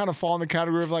 And I'm kind of falling in the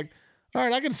category of like, all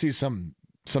right, I can see some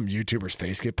YouTuber's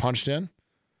face get punched in.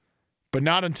 But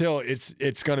not until it's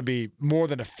going to be more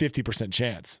than a 50%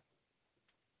 chance.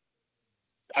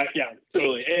 Yeah,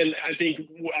 totally. And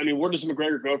where does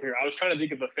McGregor go from here? I was trying to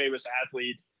think of a famous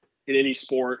athlete in any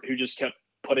sport who just kept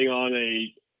putting on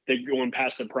going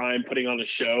past the prime, putting on a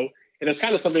show. And it's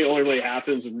kind of something that only really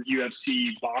happens in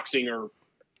UFC, boxing, or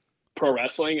pro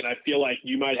wrestling. And I feel like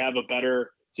you might have a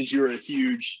better, since you're a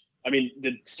huge,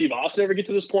 did Steve Austin ever get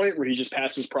to this point where he just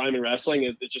passed his prime in wrestling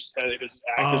and it just kind of his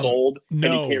act is old and he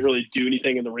can't really do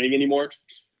anything in the ring anymore?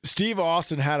 Steve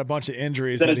Austin had a bunch of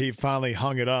injuries that he finally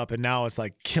hung it up, and now it's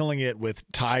like killing it with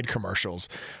Tide commercials.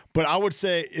 But I would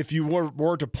say if you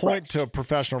were to point to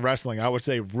professional wrestling, I would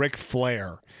say Ric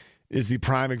Flair is the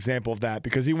prime example of that,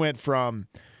 because he went from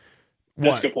the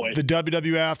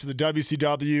WWF to the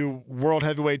WCW, World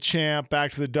Heavyweight Champ,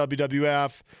 back to the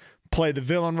WWF, played the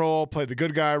villain role, played the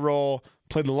good guy role,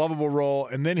 played the lovable role,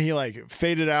 and then he like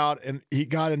faded out and he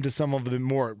got into some of the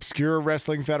more obscure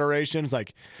wrestling federations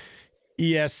like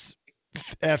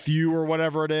ESFU or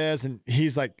whatever it is, and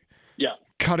he's like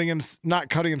not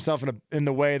cutting himself in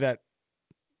the way that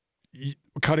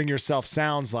cutting yourself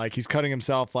sounds like. He's cutting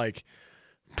himself like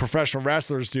professional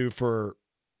wrestlers do for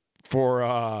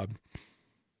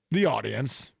the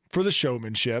audience, for the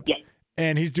showmanship. Yeah.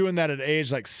 And he's doing that at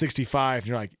age like 65. And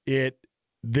you're like,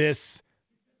 this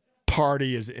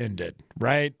party is ended,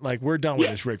 right? Like, we're done with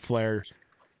this, Ric Flair.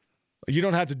 You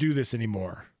don't have to do this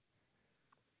anymore.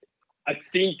 I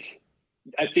think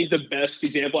the best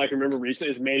example I can remember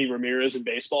recently is Manny Ramirez in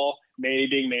baseball. Manny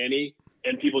being Manny,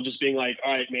 and people just being like,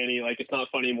 all right, Manny, like, it's not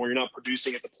funny anymore. You're not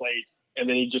producing at the plate. And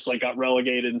then he just like got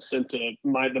relegated and sent to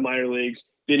the minor leagues.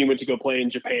 Then he went to go play in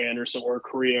Japan or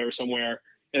Korea or somewhere.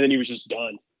 And then he was just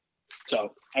done.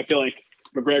 So I feel like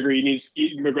McGregor needs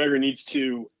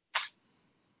to,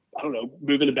 I don't know,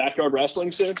 move into backyard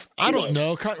wrestling soon. I don't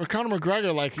know. Conor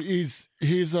McGregor, like he's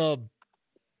a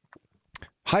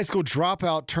high school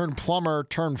dropout turned plumber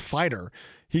turned fighter.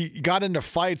 He got into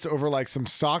fights over like some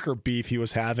soccer beef he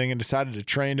was having and decided to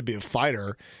train to be a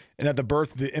fighter. And at the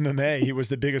birth of the MMA, he was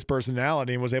the biggest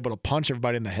personality and was able to punch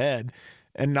everybody in the head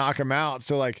and knock him out.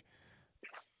 So like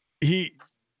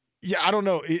I don't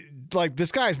know. Like,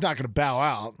 this guy's not going to bow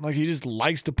out. Like, he just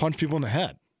likes to punch people in the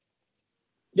head.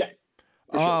 Yeah.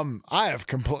 Sure. I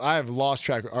have lost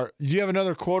track. Do you have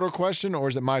another quote or question, or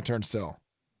is it my turn still?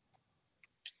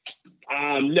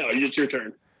 No, it's your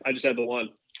turn. I just had the one.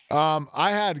 I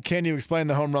had, can you explain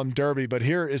the home run derby? But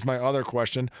here is my other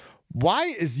question. Why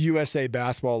is USA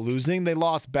basketball losing? They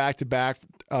lost back-to-back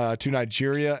to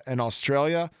Nigeria and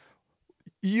Australia.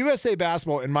 USA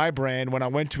basketball, in my brain, when I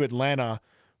went to Atlanta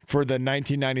for the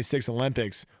 1996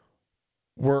 Olympics,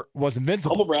 was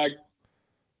invincible. Humble brag.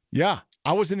 Yeah.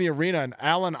 I was in the arena, and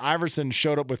Allen Iverson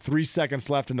showed up with 3 seconds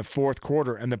left in the fourth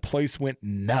quarter, and the place went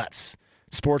nuts.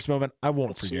 Sports moment I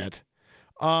won't forget.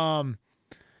 Why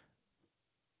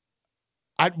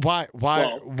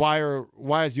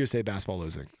is USA basketball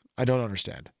losing? I don't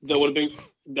understand. That would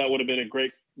have been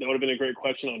a great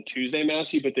question on Tuesday,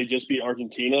 Massey, but they just beat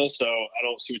Argentina, so I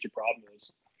don't see what your problem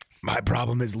is. My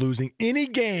problem is losing any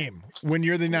game when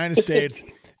you're the United States.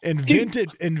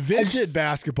 Invented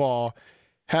basketball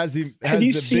has the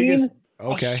biggest.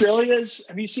 Okay.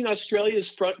 Have you seen Australia's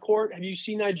front court? Have you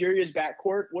seen Nigeria's back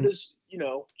court? What is,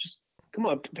 just come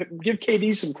on, give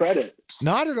KD some credit.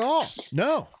 Not at all.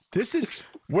 No, this is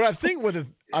what I think. What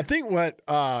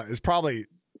is probably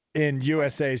in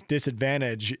USA's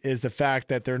disadvantage is the fact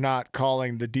that they're not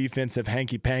calling the defensive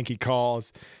hanky-panky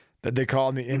calls that they call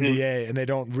in the NBA, and they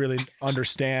don't really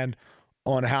understand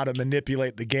on how to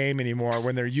manipulate the game anymore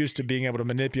when they're used to being able to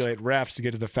manipulate refs to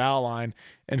get to the foul line.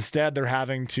 Instead, they're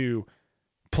having to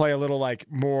play a little like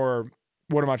more,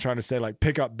 what am I trying to say? Like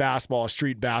pick up basketball,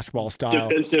 street basketball style.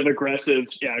 Defensive, aggressive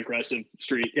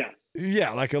street. Yeah.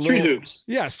 Yeah, like a street little hoops.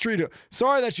 Yeah, street hoops.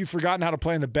 Sorry that you've forgotten how to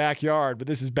play in the backyard, but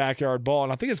this is backyard ball,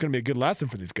 and I think it's going to be a good lesson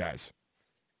for these guys.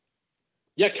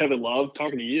 Yeah, Kevin Love,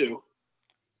 talking to you.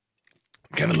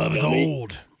 Kevin Love is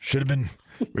old. Should have been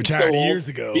retired years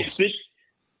ago.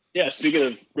 Speaking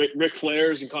of Ric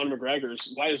Flairs and Conor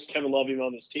McGregor's, why is Kevin Love even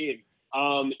on this team?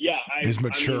 His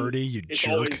maturity, you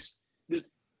jerk.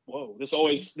 This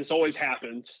always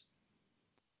happens.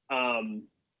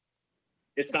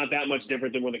 it's not that much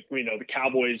different than when the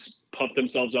Cowboys pump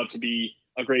themselves up to be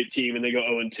a great team and they go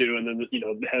 0-2, and then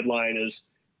the headline is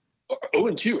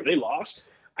 0-2. Are they lost?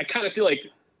 I kind of feel like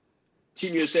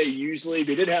Team USA usually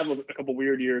they did have a couple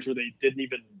weird years where they didn't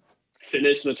even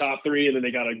finish in the top 3, and then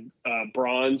they got a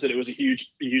bronze, and it was a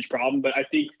huge problem. But I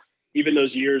think even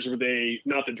those years where they,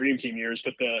 not the Dream Team years,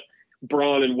 but the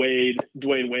Braun and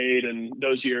Dwayne Wade, and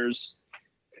those years,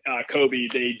 Kobe,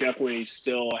 they definitely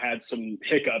still had some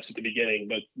hiccups at the beginning,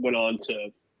 but went on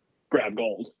to grab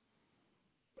gold.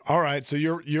 All right, so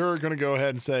you're going to go ahead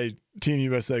and say Team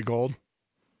USA gold?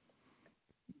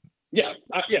 Yeah,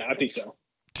 I think so.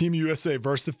 Team USA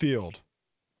versus the field.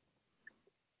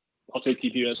 I'll take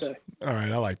Team USA. All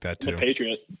right, I like that too. I'm a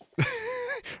Patriot.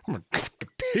 I'm a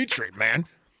Patriot, man.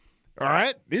 All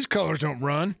right, these colors don't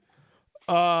run.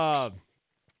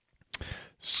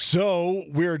 So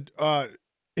we're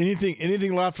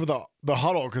anything left for the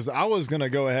huddle? Because I was gonna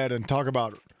go ahead and talk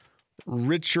about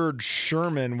Richard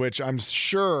Sherman, which I'm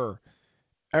sure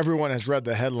everyone has read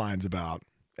the headlines about,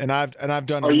 and I've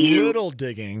done little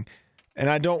digging, and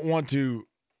I don't want to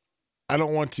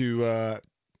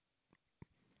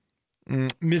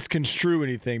misconstrue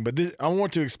anything, but I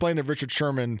want to explain the Richard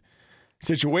Sherman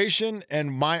situation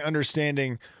and my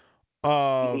understanding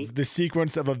of the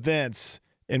sequence of events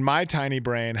in my tiny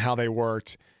brain, how they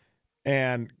worked,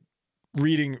 and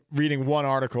reading one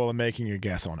article and making a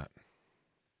guess on it.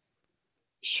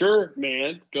 Sure,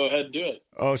 man. Go ahead and do it.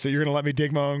 Oh, so you're gonna let me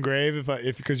dig my own grave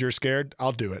if because you're scared?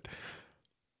 I'll do it.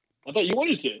 I thought you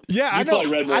wanted to. Yeah, I know.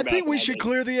 I think we should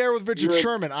clear the air with Richard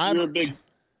Sherman.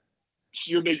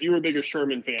 You're a bigger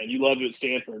Sherman fan. You loved it at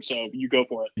Stanford, so you go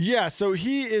for it. Yeah, so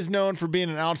he is known for being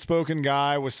an outspoken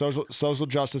guy with social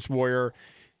justice warrior.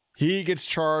 He gets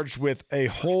charged with a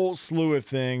whole slew of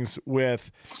things, with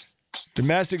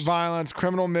domestic violence,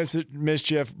 criminal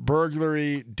mischief,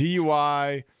 burglary,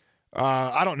 DUI,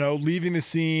 I don't know, leaving the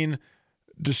scene,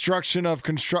 destruction of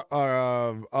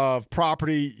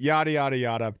property, yada, yada,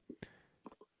 yada.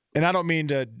 And I don't mean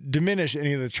to diminish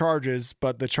any of the charges,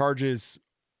 but the charges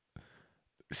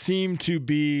seem to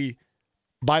be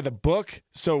by the book.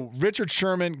 So Richard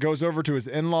Sherman goes over to his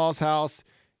in-laws' house.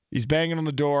 He's banging on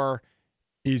the door.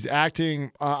 He's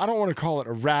acting, I don't want to call it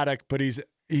erratic, but he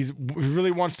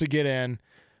really wants to get in.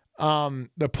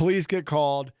 The police get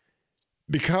called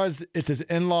because it's his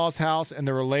in-laws' house and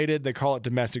they're related. They call it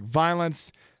domestic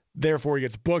violence. Therefore, he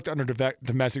gets booked under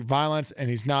domestic violence and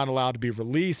he's not allowed to be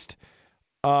released.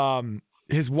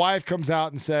 His wife comes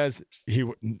out and says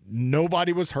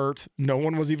nobody was hurt. No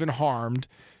one was even harmed.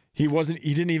 He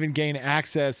didn't even gain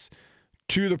access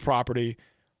to the property.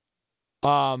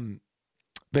 Then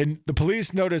the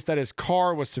police noticed that his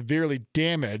car was severely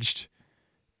damaged,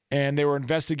 and they were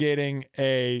investigating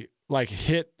he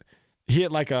hit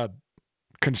like a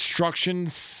construction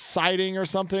siding or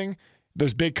something.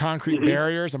 Those big concrete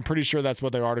barriers. I'm pretty sure that's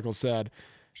what the article said,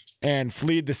 and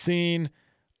fled the scene.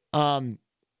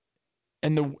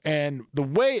 And the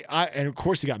way and of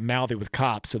course he got mouthy with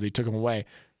cops, so they took him away.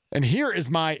 And here is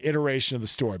my iteration of the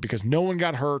story, because no one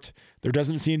got hurt. There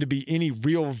doesn't seem to be any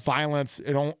real violence.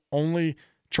 It only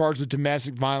charged with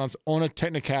domestic violence on a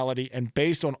technicality. And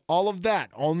based on all of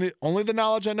that, only the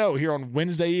knowledge I know here on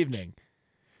Wednesday evening,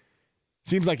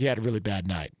 seems like he had a really bad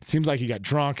night. Seems like he got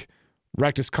drunk,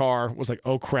 wrecked his car, was like,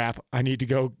 oh crap, I need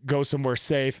to go somewhere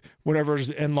safe. Whatever his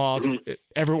in-laws,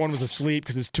 everyone was asleep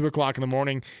because it's 2:00 in the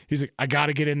morning. He's like, I got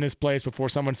to get in this place before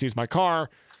someone sees my car.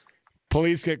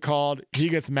 Police get called. He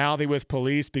gets mouthy with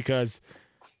police because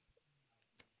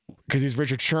he's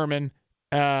Richard Sherman,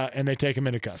 and they take him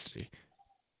into custody.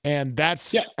 And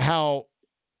that's how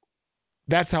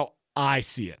I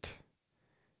see it.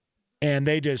 And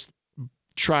they just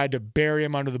tried to bury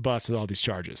him under the bus with all these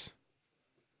charges.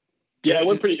 Yeah, it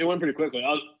went pretty quickly.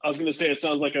 I was going to say it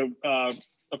sounds like a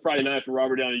Friday night for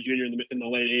Robert Downey Jr. in the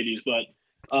late '80s, but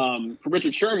for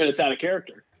Richard Sherman, it's out of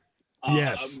character.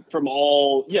 Yes.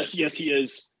 Yes, he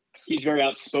is. He's very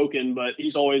outspoken, but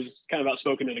he's always kind of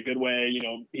outspoken in a good way. You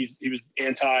know, he was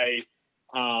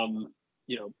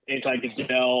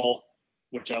anti-Goodell,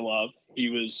 which I love. He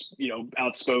was,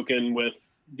 outspoken with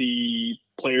the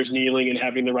players kneeling and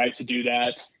having the right to do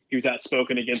that. He was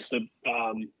outspoken against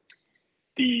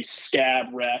the scab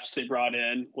refs they brought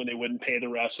in when they wouldn't pay the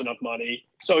refs enough money.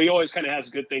 So he always kind of has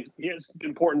good things. He has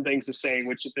important things to say,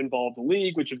 which involve the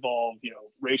league, which involve,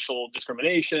 racial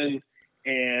discrimination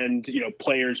and,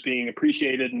 players being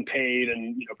appreciated and paid,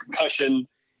 and, concussion,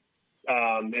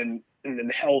 and then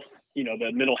health,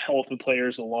 the mental health of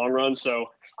players in the long run.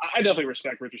 So I definitely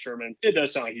respect Richard Sherman. It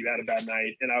does sound like he had a bad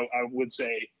night. And I would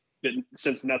say that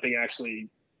since nothing actually,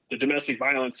 the domestic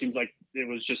violence seems like it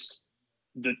was just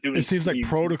it seems like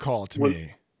protocol to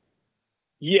me.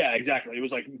 Yeah, exactly. It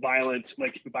was like violent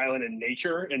in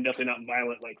nature, and definitely not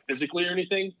violent like physically or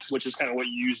anything, which is kind of what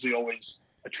you usually always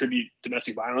attribute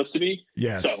domestic violence to be.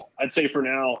 Yes. So I'd say for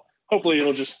now, hopefully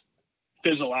it'll just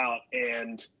fizzle out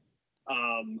and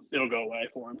it'll go away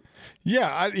for him.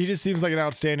 Yeah, he just seems like an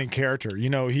outstanding character.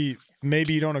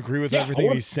 Maybe you don't agree with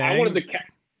everything he's saying.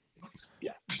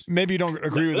 Maybe you don't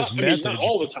agree with his message. Not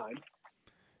all the time.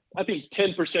 I think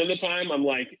 10% of the time I'm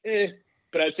like,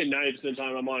 but I'd say 90% of the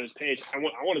time I'm on his page.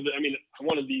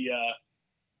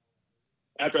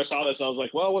 After I saw this, I was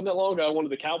like, well, wasn't that long ago I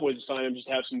wanted the Cowboys to sign him, just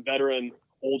to have some veteran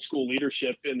old school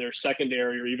leadership in their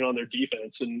secondary or even on their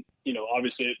defense. And,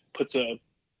 obviously it puts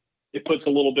a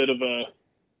little bit of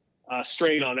a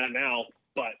strain on that now,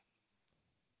 but.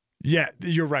 Yeah,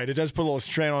 you're right. It does put a little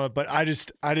strain on it, but I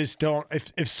just don't,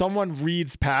 if someone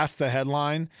reads past the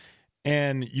headline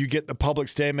and you get the public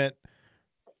statement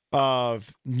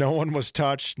of no one was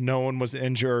touched, no one was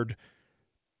injured,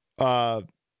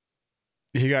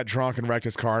 he got drunk and wrecked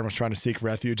his car and was trying to seek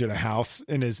refuge in a house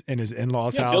in his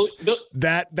in-laws house.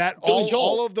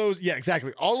 All of those, yeah,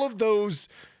 exactly. All of those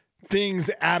things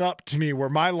add up to me where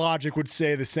my logic would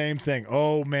say the same thing.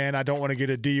 Oh man, I don't want to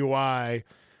get a DUI.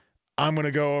 I'm going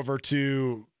to go over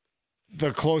to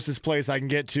the closest place I can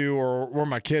get to or where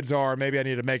my kids are. Maybe I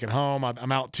need to make it home.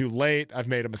 I'm out too late. I've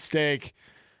made a mistake.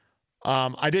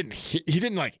 He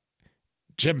didn't like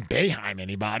Jim Boeheim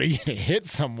anybody. He hit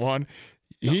someone.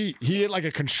 He hit like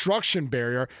a construction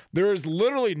barrier. There is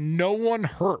literally no one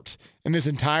hurt in this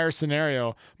entire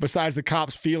scenario besides the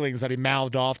cop's feelings that he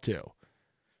mouthed off to.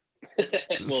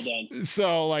 Well done.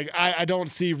 So like I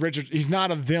don't see Richard. He's not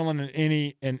a villain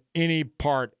in any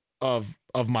part of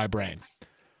my brain.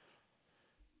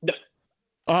 No.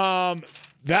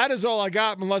 That is all I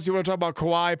got. Unless you want to talk about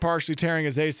Kawhi partially tearing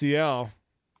his ACL.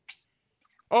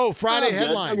 Oh, Friday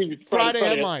headlines. Friday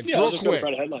headlines. Yeah, real quick.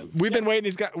 We've been waiting.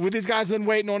 These guys have been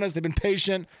waiting on us. They've been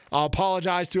patient. I'll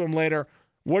apologize to them later.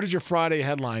 What is your Friday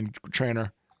headline,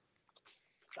 Trainer?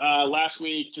 Last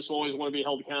week, just always want to be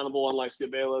held accountable, unlike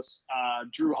Skip Bayless.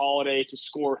 Drew Holiday to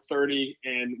score 30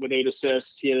 and with 8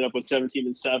 assists. He ended up with 17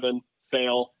 and 7.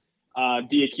 Fail.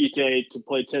 Diakite to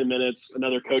play 10 minutes.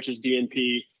 Another coach's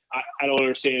DNP. I don't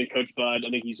understand Coach Bud. I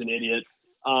think he's an idiot.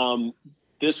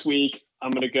 This week, I'm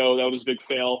going to go. That was a big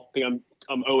fail. I think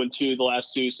I'm 0-2 the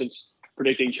last 2 since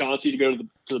predicting Chauncey to go to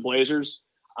the Blazers.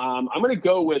 I'm going to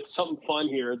go with something fun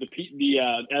here.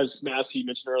 The as Massey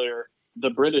mentioned earlier,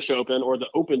 the British Open or the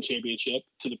Open Championship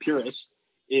to the purists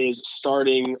is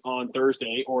starting on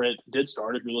Thursday, or it did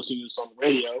start if you're listening to this on the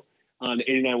radio on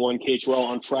 89.1 KHL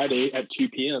on Friday at 2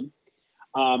 p.m.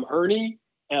 Ernie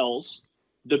Els,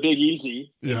 the Big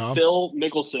Easy, and Phil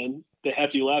Mickelson, the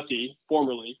hefty lefty,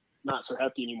 formerly not so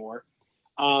hefty anymore.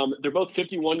 They're both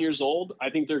 51 years old. I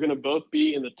think they're going to both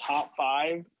be in the top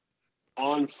 5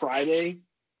 on Friday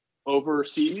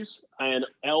overseas. And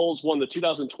Els won the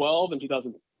 2012 and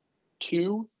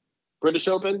 2002 British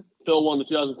Open. Phil won the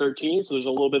 2013. So there's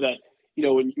a little bit of that,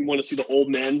 when you want to see the old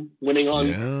men winning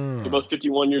on, they're both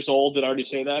 51 years old. Did I already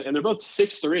say that? And they're both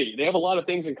 6'3". They have a lot of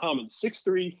things in common.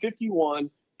 6'3", 51,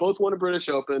 both won a British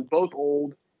Open, both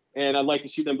old. And I'd like to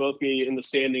see them both be in the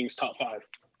standings top 5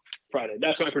 Friday.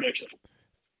 That's my prediction.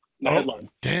 Headline.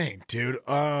 Dang, dude.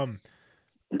 I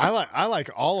like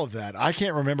all of that. I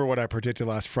can't remember what I predicted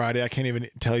last Friday. I can't even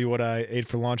tell you what I ate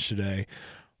for lunch today.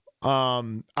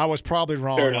 I was probably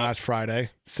wrong last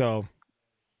Friday, so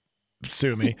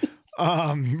sue me.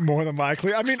 More than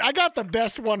likely. I mean, I got the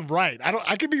best one right.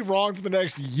 I could be wrong for the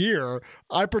next year.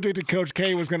 I predicted Coach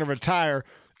K was going to retire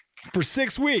for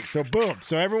 6 weeks. So boom.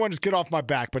 So everyone just get off my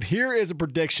back. But here is a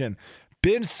prediction.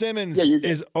 Ben Simmons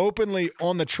is openly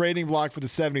on the trading block for the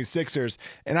 76ers,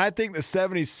 and I think the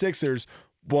 76ers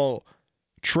will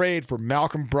trade for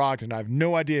Malcolm Brogdon. I have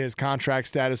no idea his contract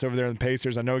status over there in the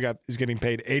Pacers. I know he's getting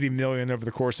paid $80 million over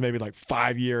the course of maybe like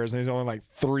 5 years, and he's only like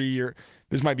 3 years.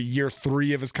 This might be year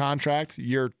 3 of his contract,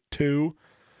 year 2.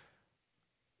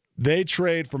 They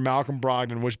trade for Malcolm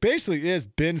Brogdon, which basically is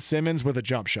Ben Simmons with a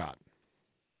jump shot.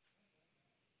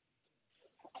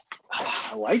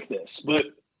 I like this, but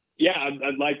yeah,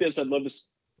 I'd like this. I'd love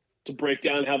to break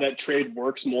down how that trade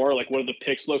works more, like what do the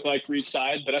picks look like for each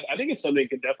side. But I think it's something that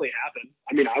could definitely happen.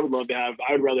 I mean, I would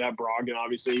rather have Brogdon,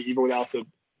 obviously, even without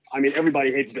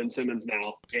everybody hates Ben Simmons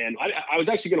now. And I was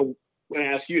actually going to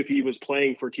ask you if he was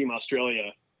playing for Team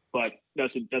Australia, but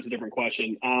that's a different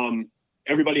question.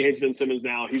 Everybody hates Ben Simmons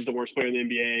now. He's the worst player in the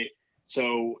NBA.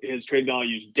 So his trade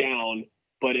value is down,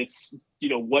 but it's,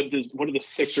 what do the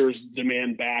Sixers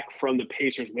demand back from the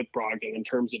Pacers with Brogdon in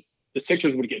terms of the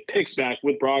Sixers would get picks back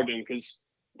with Brogdon because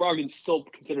Brogdon's still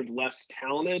considered less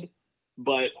talented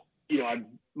but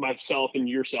myself and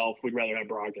yourself would rather have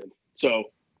Brogdon. So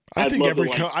I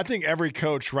think every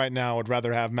coach right now would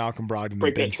rather have Malcolm Brogdon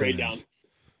than Ben trade Simmons. down.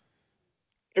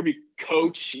 Every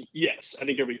coach, yes, I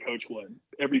think every coach would.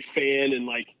 Every fan and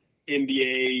like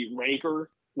NBA ranker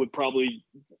would probably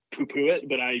poo-poo it,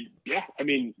 but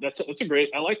that's a great.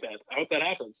 I like that. I hope that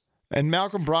happens. And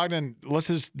Malcolm Brogdon, let's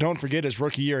just don't forget his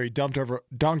rookie year. He dunked over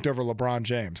LeBron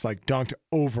James, like dunked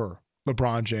over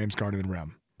LeBron James guarding the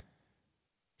rim.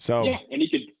 So yeah, and he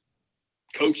could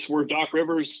coach where Doc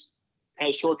Rivers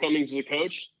has shortcomings as a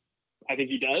coach. I think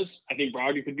he does. I think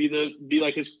Brogdon could be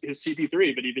like his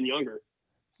CP3, but even younger.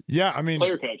 Yeah, I mean,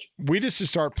 player coach. We just should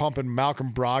start pumping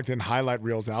Malcolm Brogdon highlight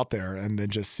reels out there, and then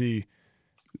just see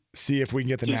if we can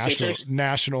get the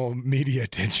national media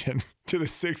attention to the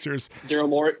Sixers. Daryl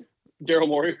Morey.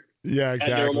 Yeah,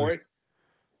 exactly. Daryl Morey.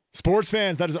 Sports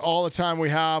fans, that is all the time we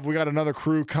have. We got another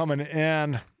crew coming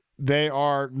in. They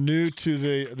are new to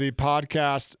the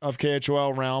podcast of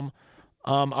KHOL realm.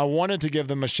 I wanted to give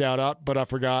them a shout out, but I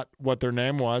forgot what their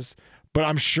name was. But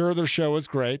I'm sure their show is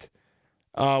great.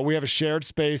 We have a shared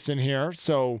space in here,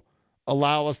 so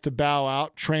allow us to bow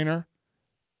out. Trainer,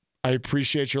 I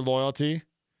appreciate your loyalty.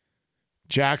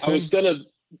 Jackson, I was going to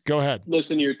go ahead.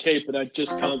 Listen to your tape, but I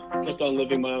just kept on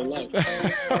living my own life.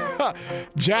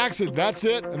 Jackson, that's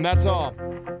it, and that's all.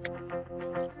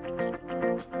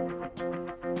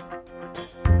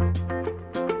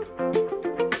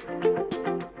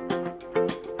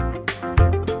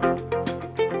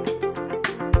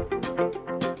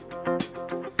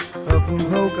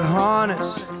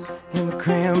 Pocahontas in the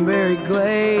cranberry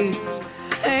glades.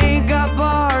 Ain't got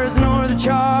bars nor the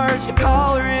charge to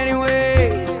call her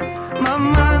anyways. My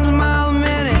mind's a mile a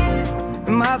minute,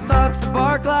 and my thoughts to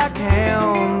bark like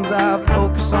hounds. I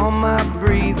focus on my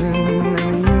breathing and the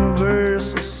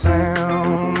universal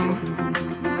sound.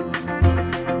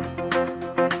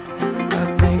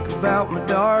 I think about my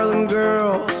darling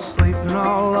girl sleeping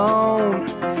all alone.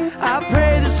 I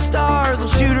pray the stars will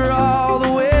shoot her all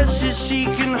the wishes she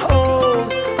can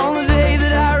hold. On the day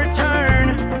that I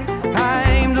return, I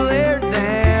aim to lay her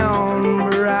down,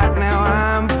 but right now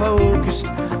I'm focused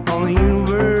on the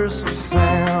universal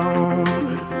sound.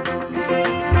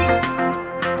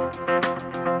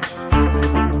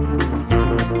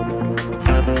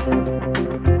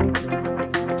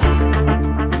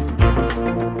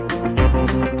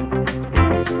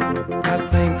 I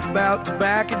think about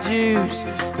tobacco juice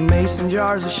and mason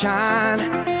jars of shine.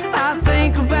 I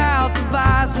think about the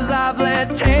vices I've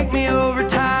let take me over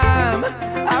time.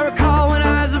 I recall when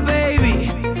I was a baby,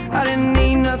 I didn't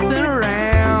need nothing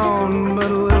around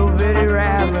but a little bitty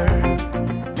rattler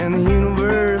and the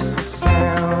universal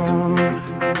sound.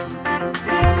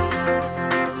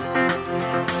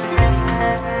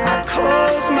 I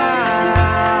closed my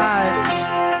eyes,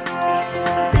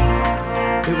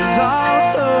 it was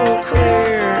all so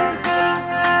clear.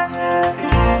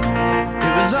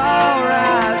 It was all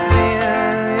right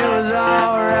then, it was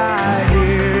all right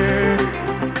here.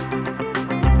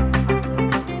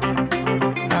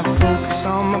 I focus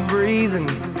on my breathing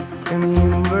and the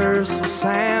universal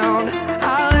sound.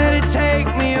 I let it take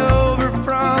me over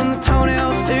from the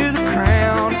toenails to the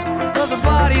crown of the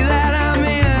body that I'm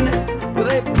in. Well,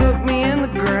 they put me in the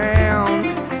ground,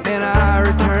 and I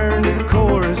return to the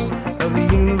chorus of the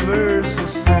universal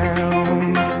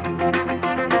sound.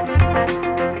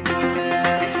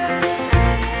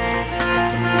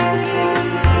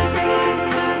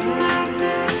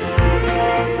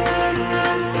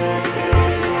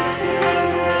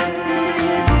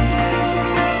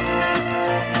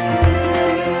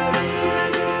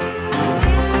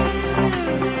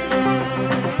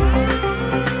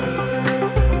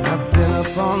 I've been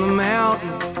up on the mountain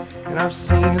and I've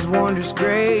seen his wondrous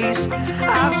grace.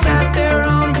 I've sat there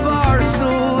on a bar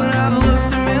stool and I've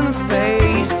looked him in the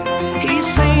face. He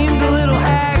seemed a little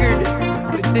haggard,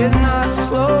 but it did not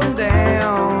slow him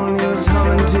down. He was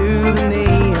humming to the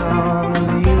neon of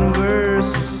the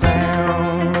universal sound.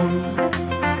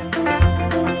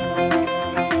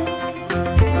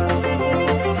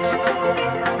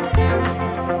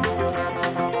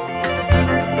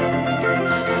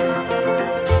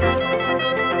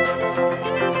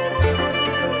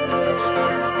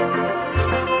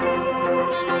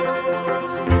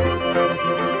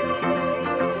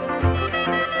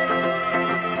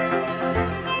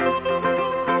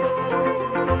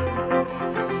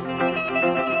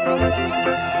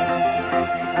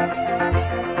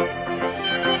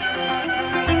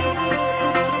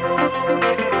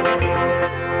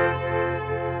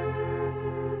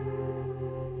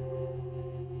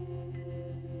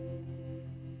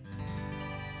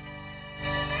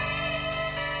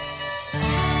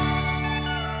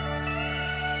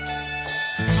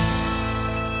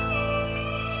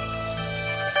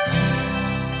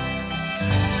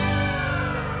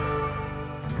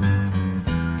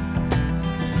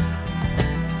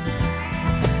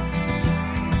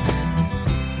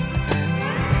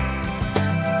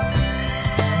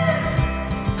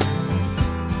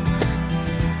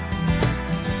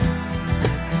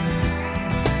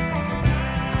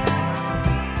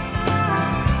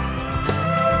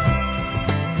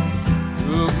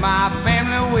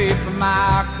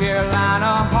 my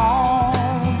Carolina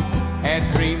home. Had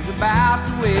dreams about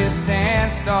the West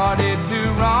and started to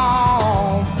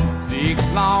roam. 6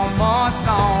 long months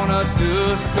on a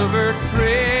dust-covered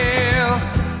trail.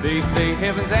 They say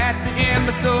heaven's at the end,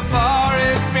 but so far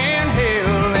it's been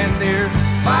hell. And there's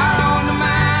fire on the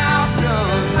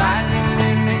mountain, lightning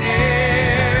in the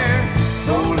air,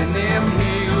 rolling them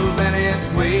hills, and it's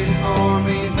waiting for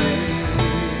me there.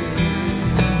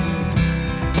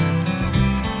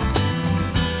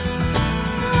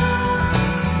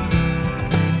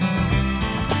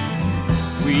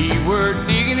 We were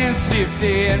digging and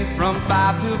sifting from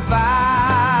 5 to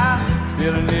 5,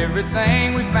 selling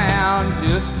everything we found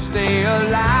just to stay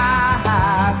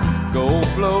alive. Gold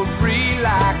flowed free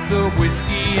like the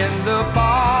whiskey in the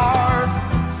bars.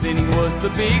 Sinning was the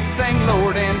big thing,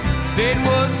 Lord, and sin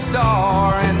was a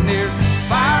star. And there's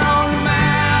fire on the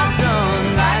mountain,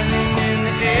 lightning in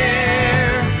the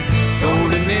air,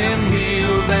 gold in them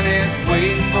hills, and it's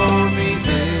waiting for me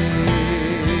there.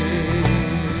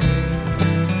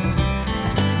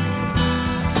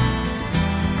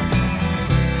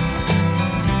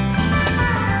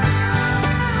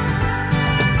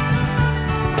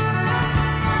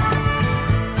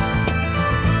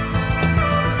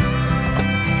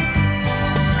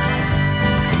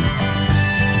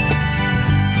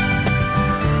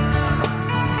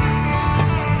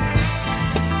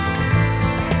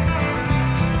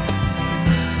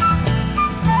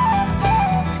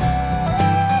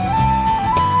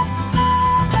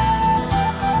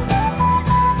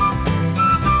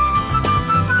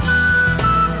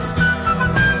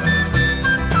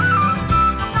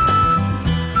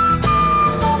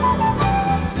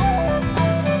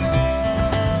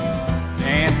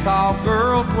 All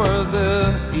girls were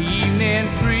the evening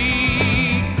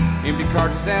treat, empty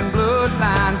cartridges and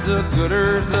bloodlines, the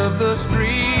gooders of the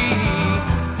street.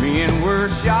 Men were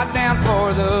shot down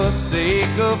for the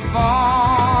sake of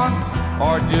fun,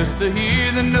 or just to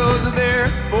hear the noise of their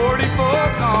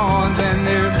 44 guns. And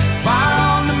there's fire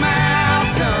on the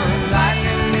mountain,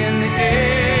 lightning in the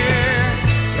air,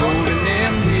 gold in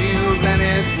them hills, and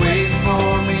it's waiting for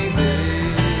me there.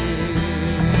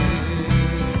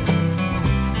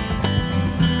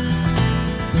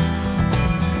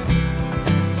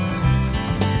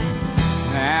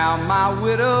 Now my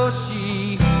widow,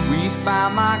 she weeps by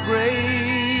my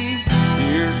grave.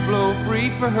 Tears flow free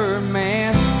for her,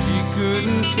 man, she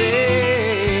couldn't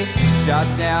say. Shot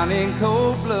down in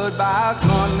cold blood by a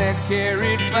gun that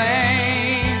carried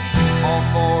fame, all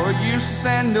for useless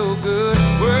and no good,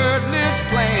 wordless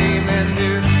claim. And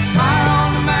there's fire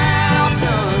on the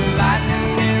mountain,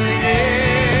 lightning in the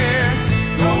air,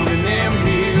 gold in them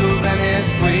hills, and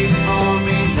it's waiting for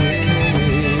me there.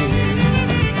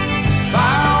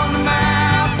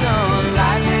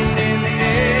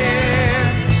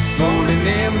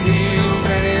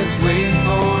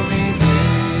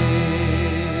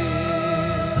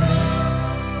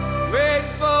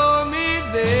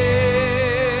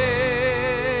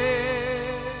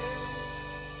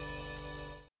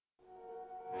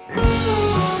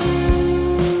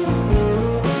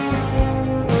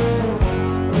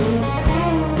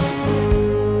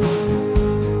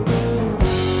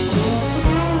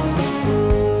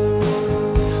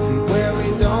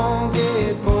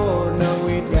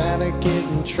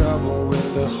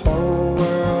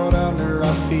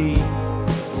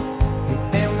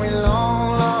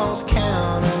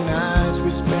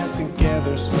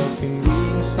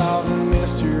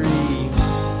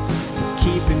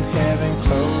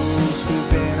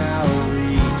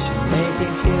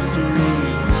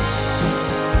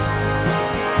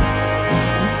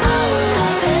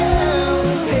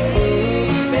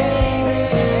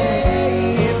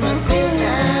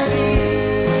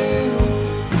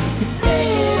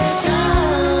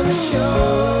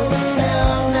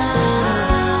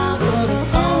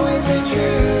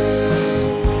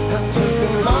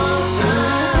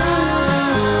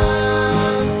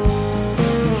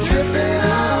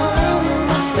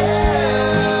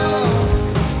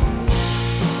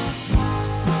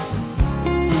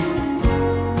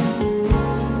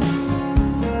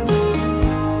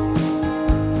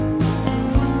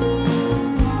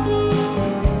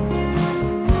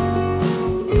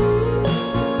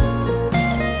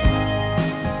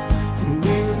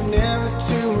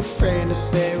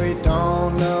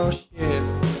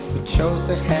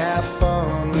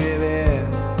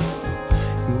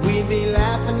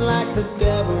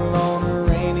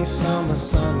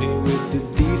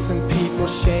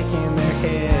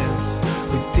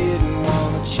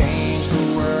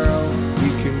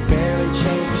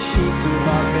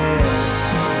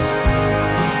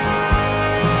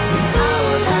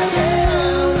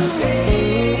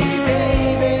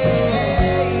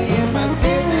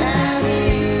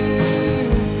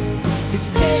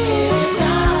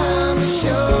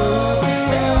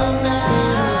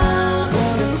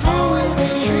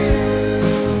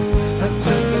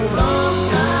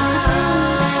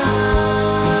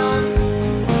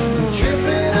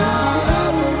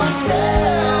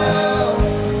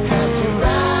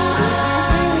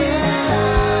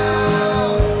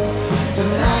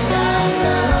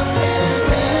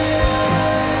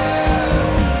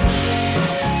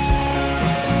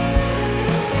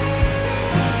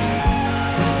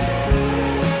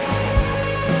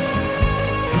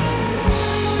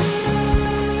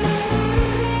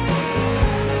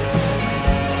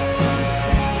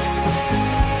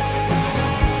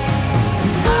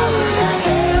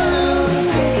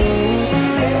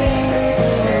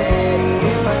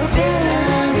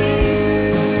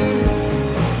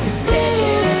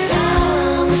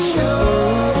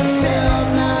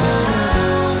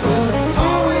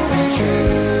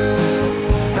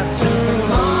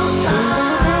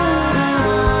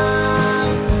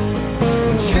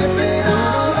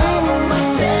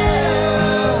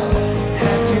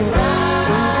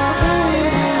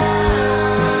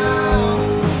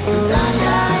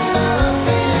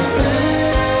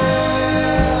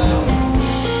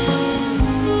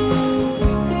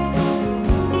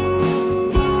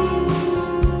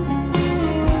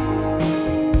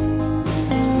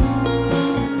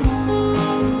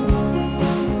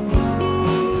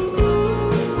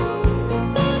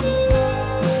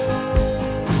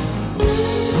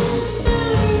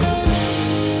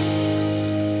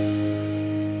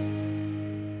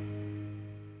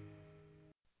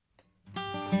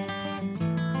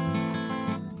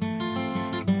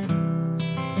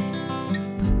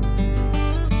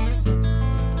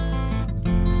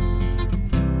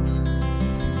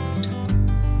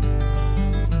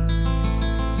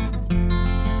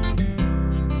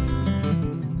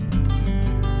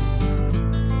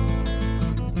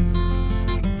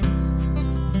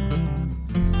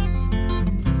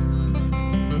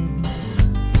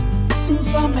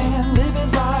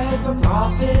 for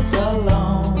profits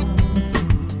alone.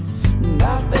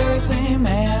 That very same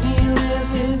man, he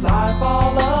lives his life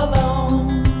all alone.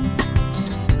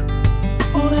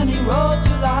 On any road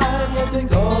to life, yes, it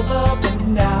goes up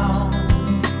and down.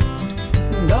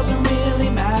 Doesn't really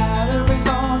matter as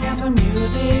long as the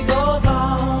music goes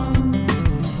on.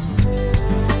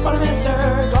 But mister,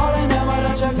 call him in, why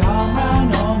don't you come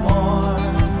round no more?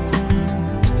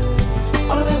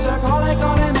 But mister, call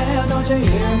him in, don't you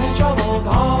hear me trouble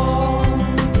call?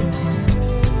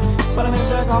 But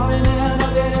mister, call him in,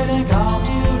 hope you didn't come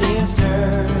to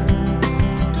disturb.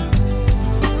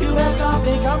 You best not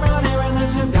be come round here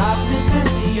unless you've got me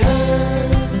sincere.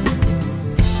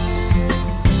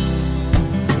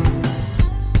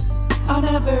 I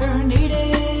never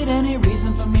needed any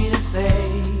reason for me to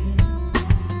say.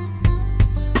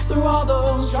 Through all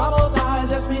those troubled times,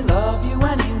 just me love you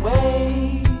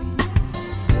anyway.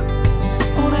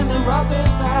 On in the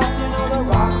roughest path, you know the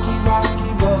rocky,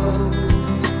 rocky road.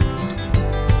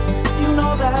 You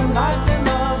know that life and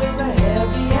love is a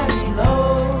heavy, heavy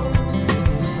load.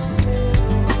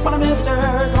 But mister,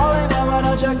 call him in, why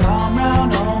don't you come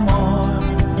round no more?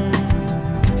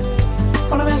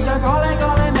 But mister, call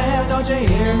him in, don't you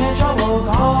hear me trouble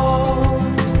call?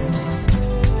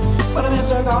 But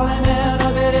mister, call him in,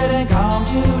 hope it didn't come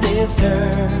to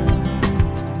disturb.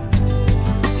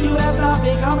 You best not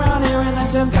be come round here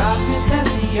unless you've got me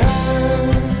sincere.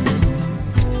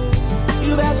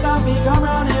 You best not be come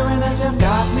round here unless you've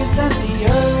got me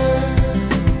sincere.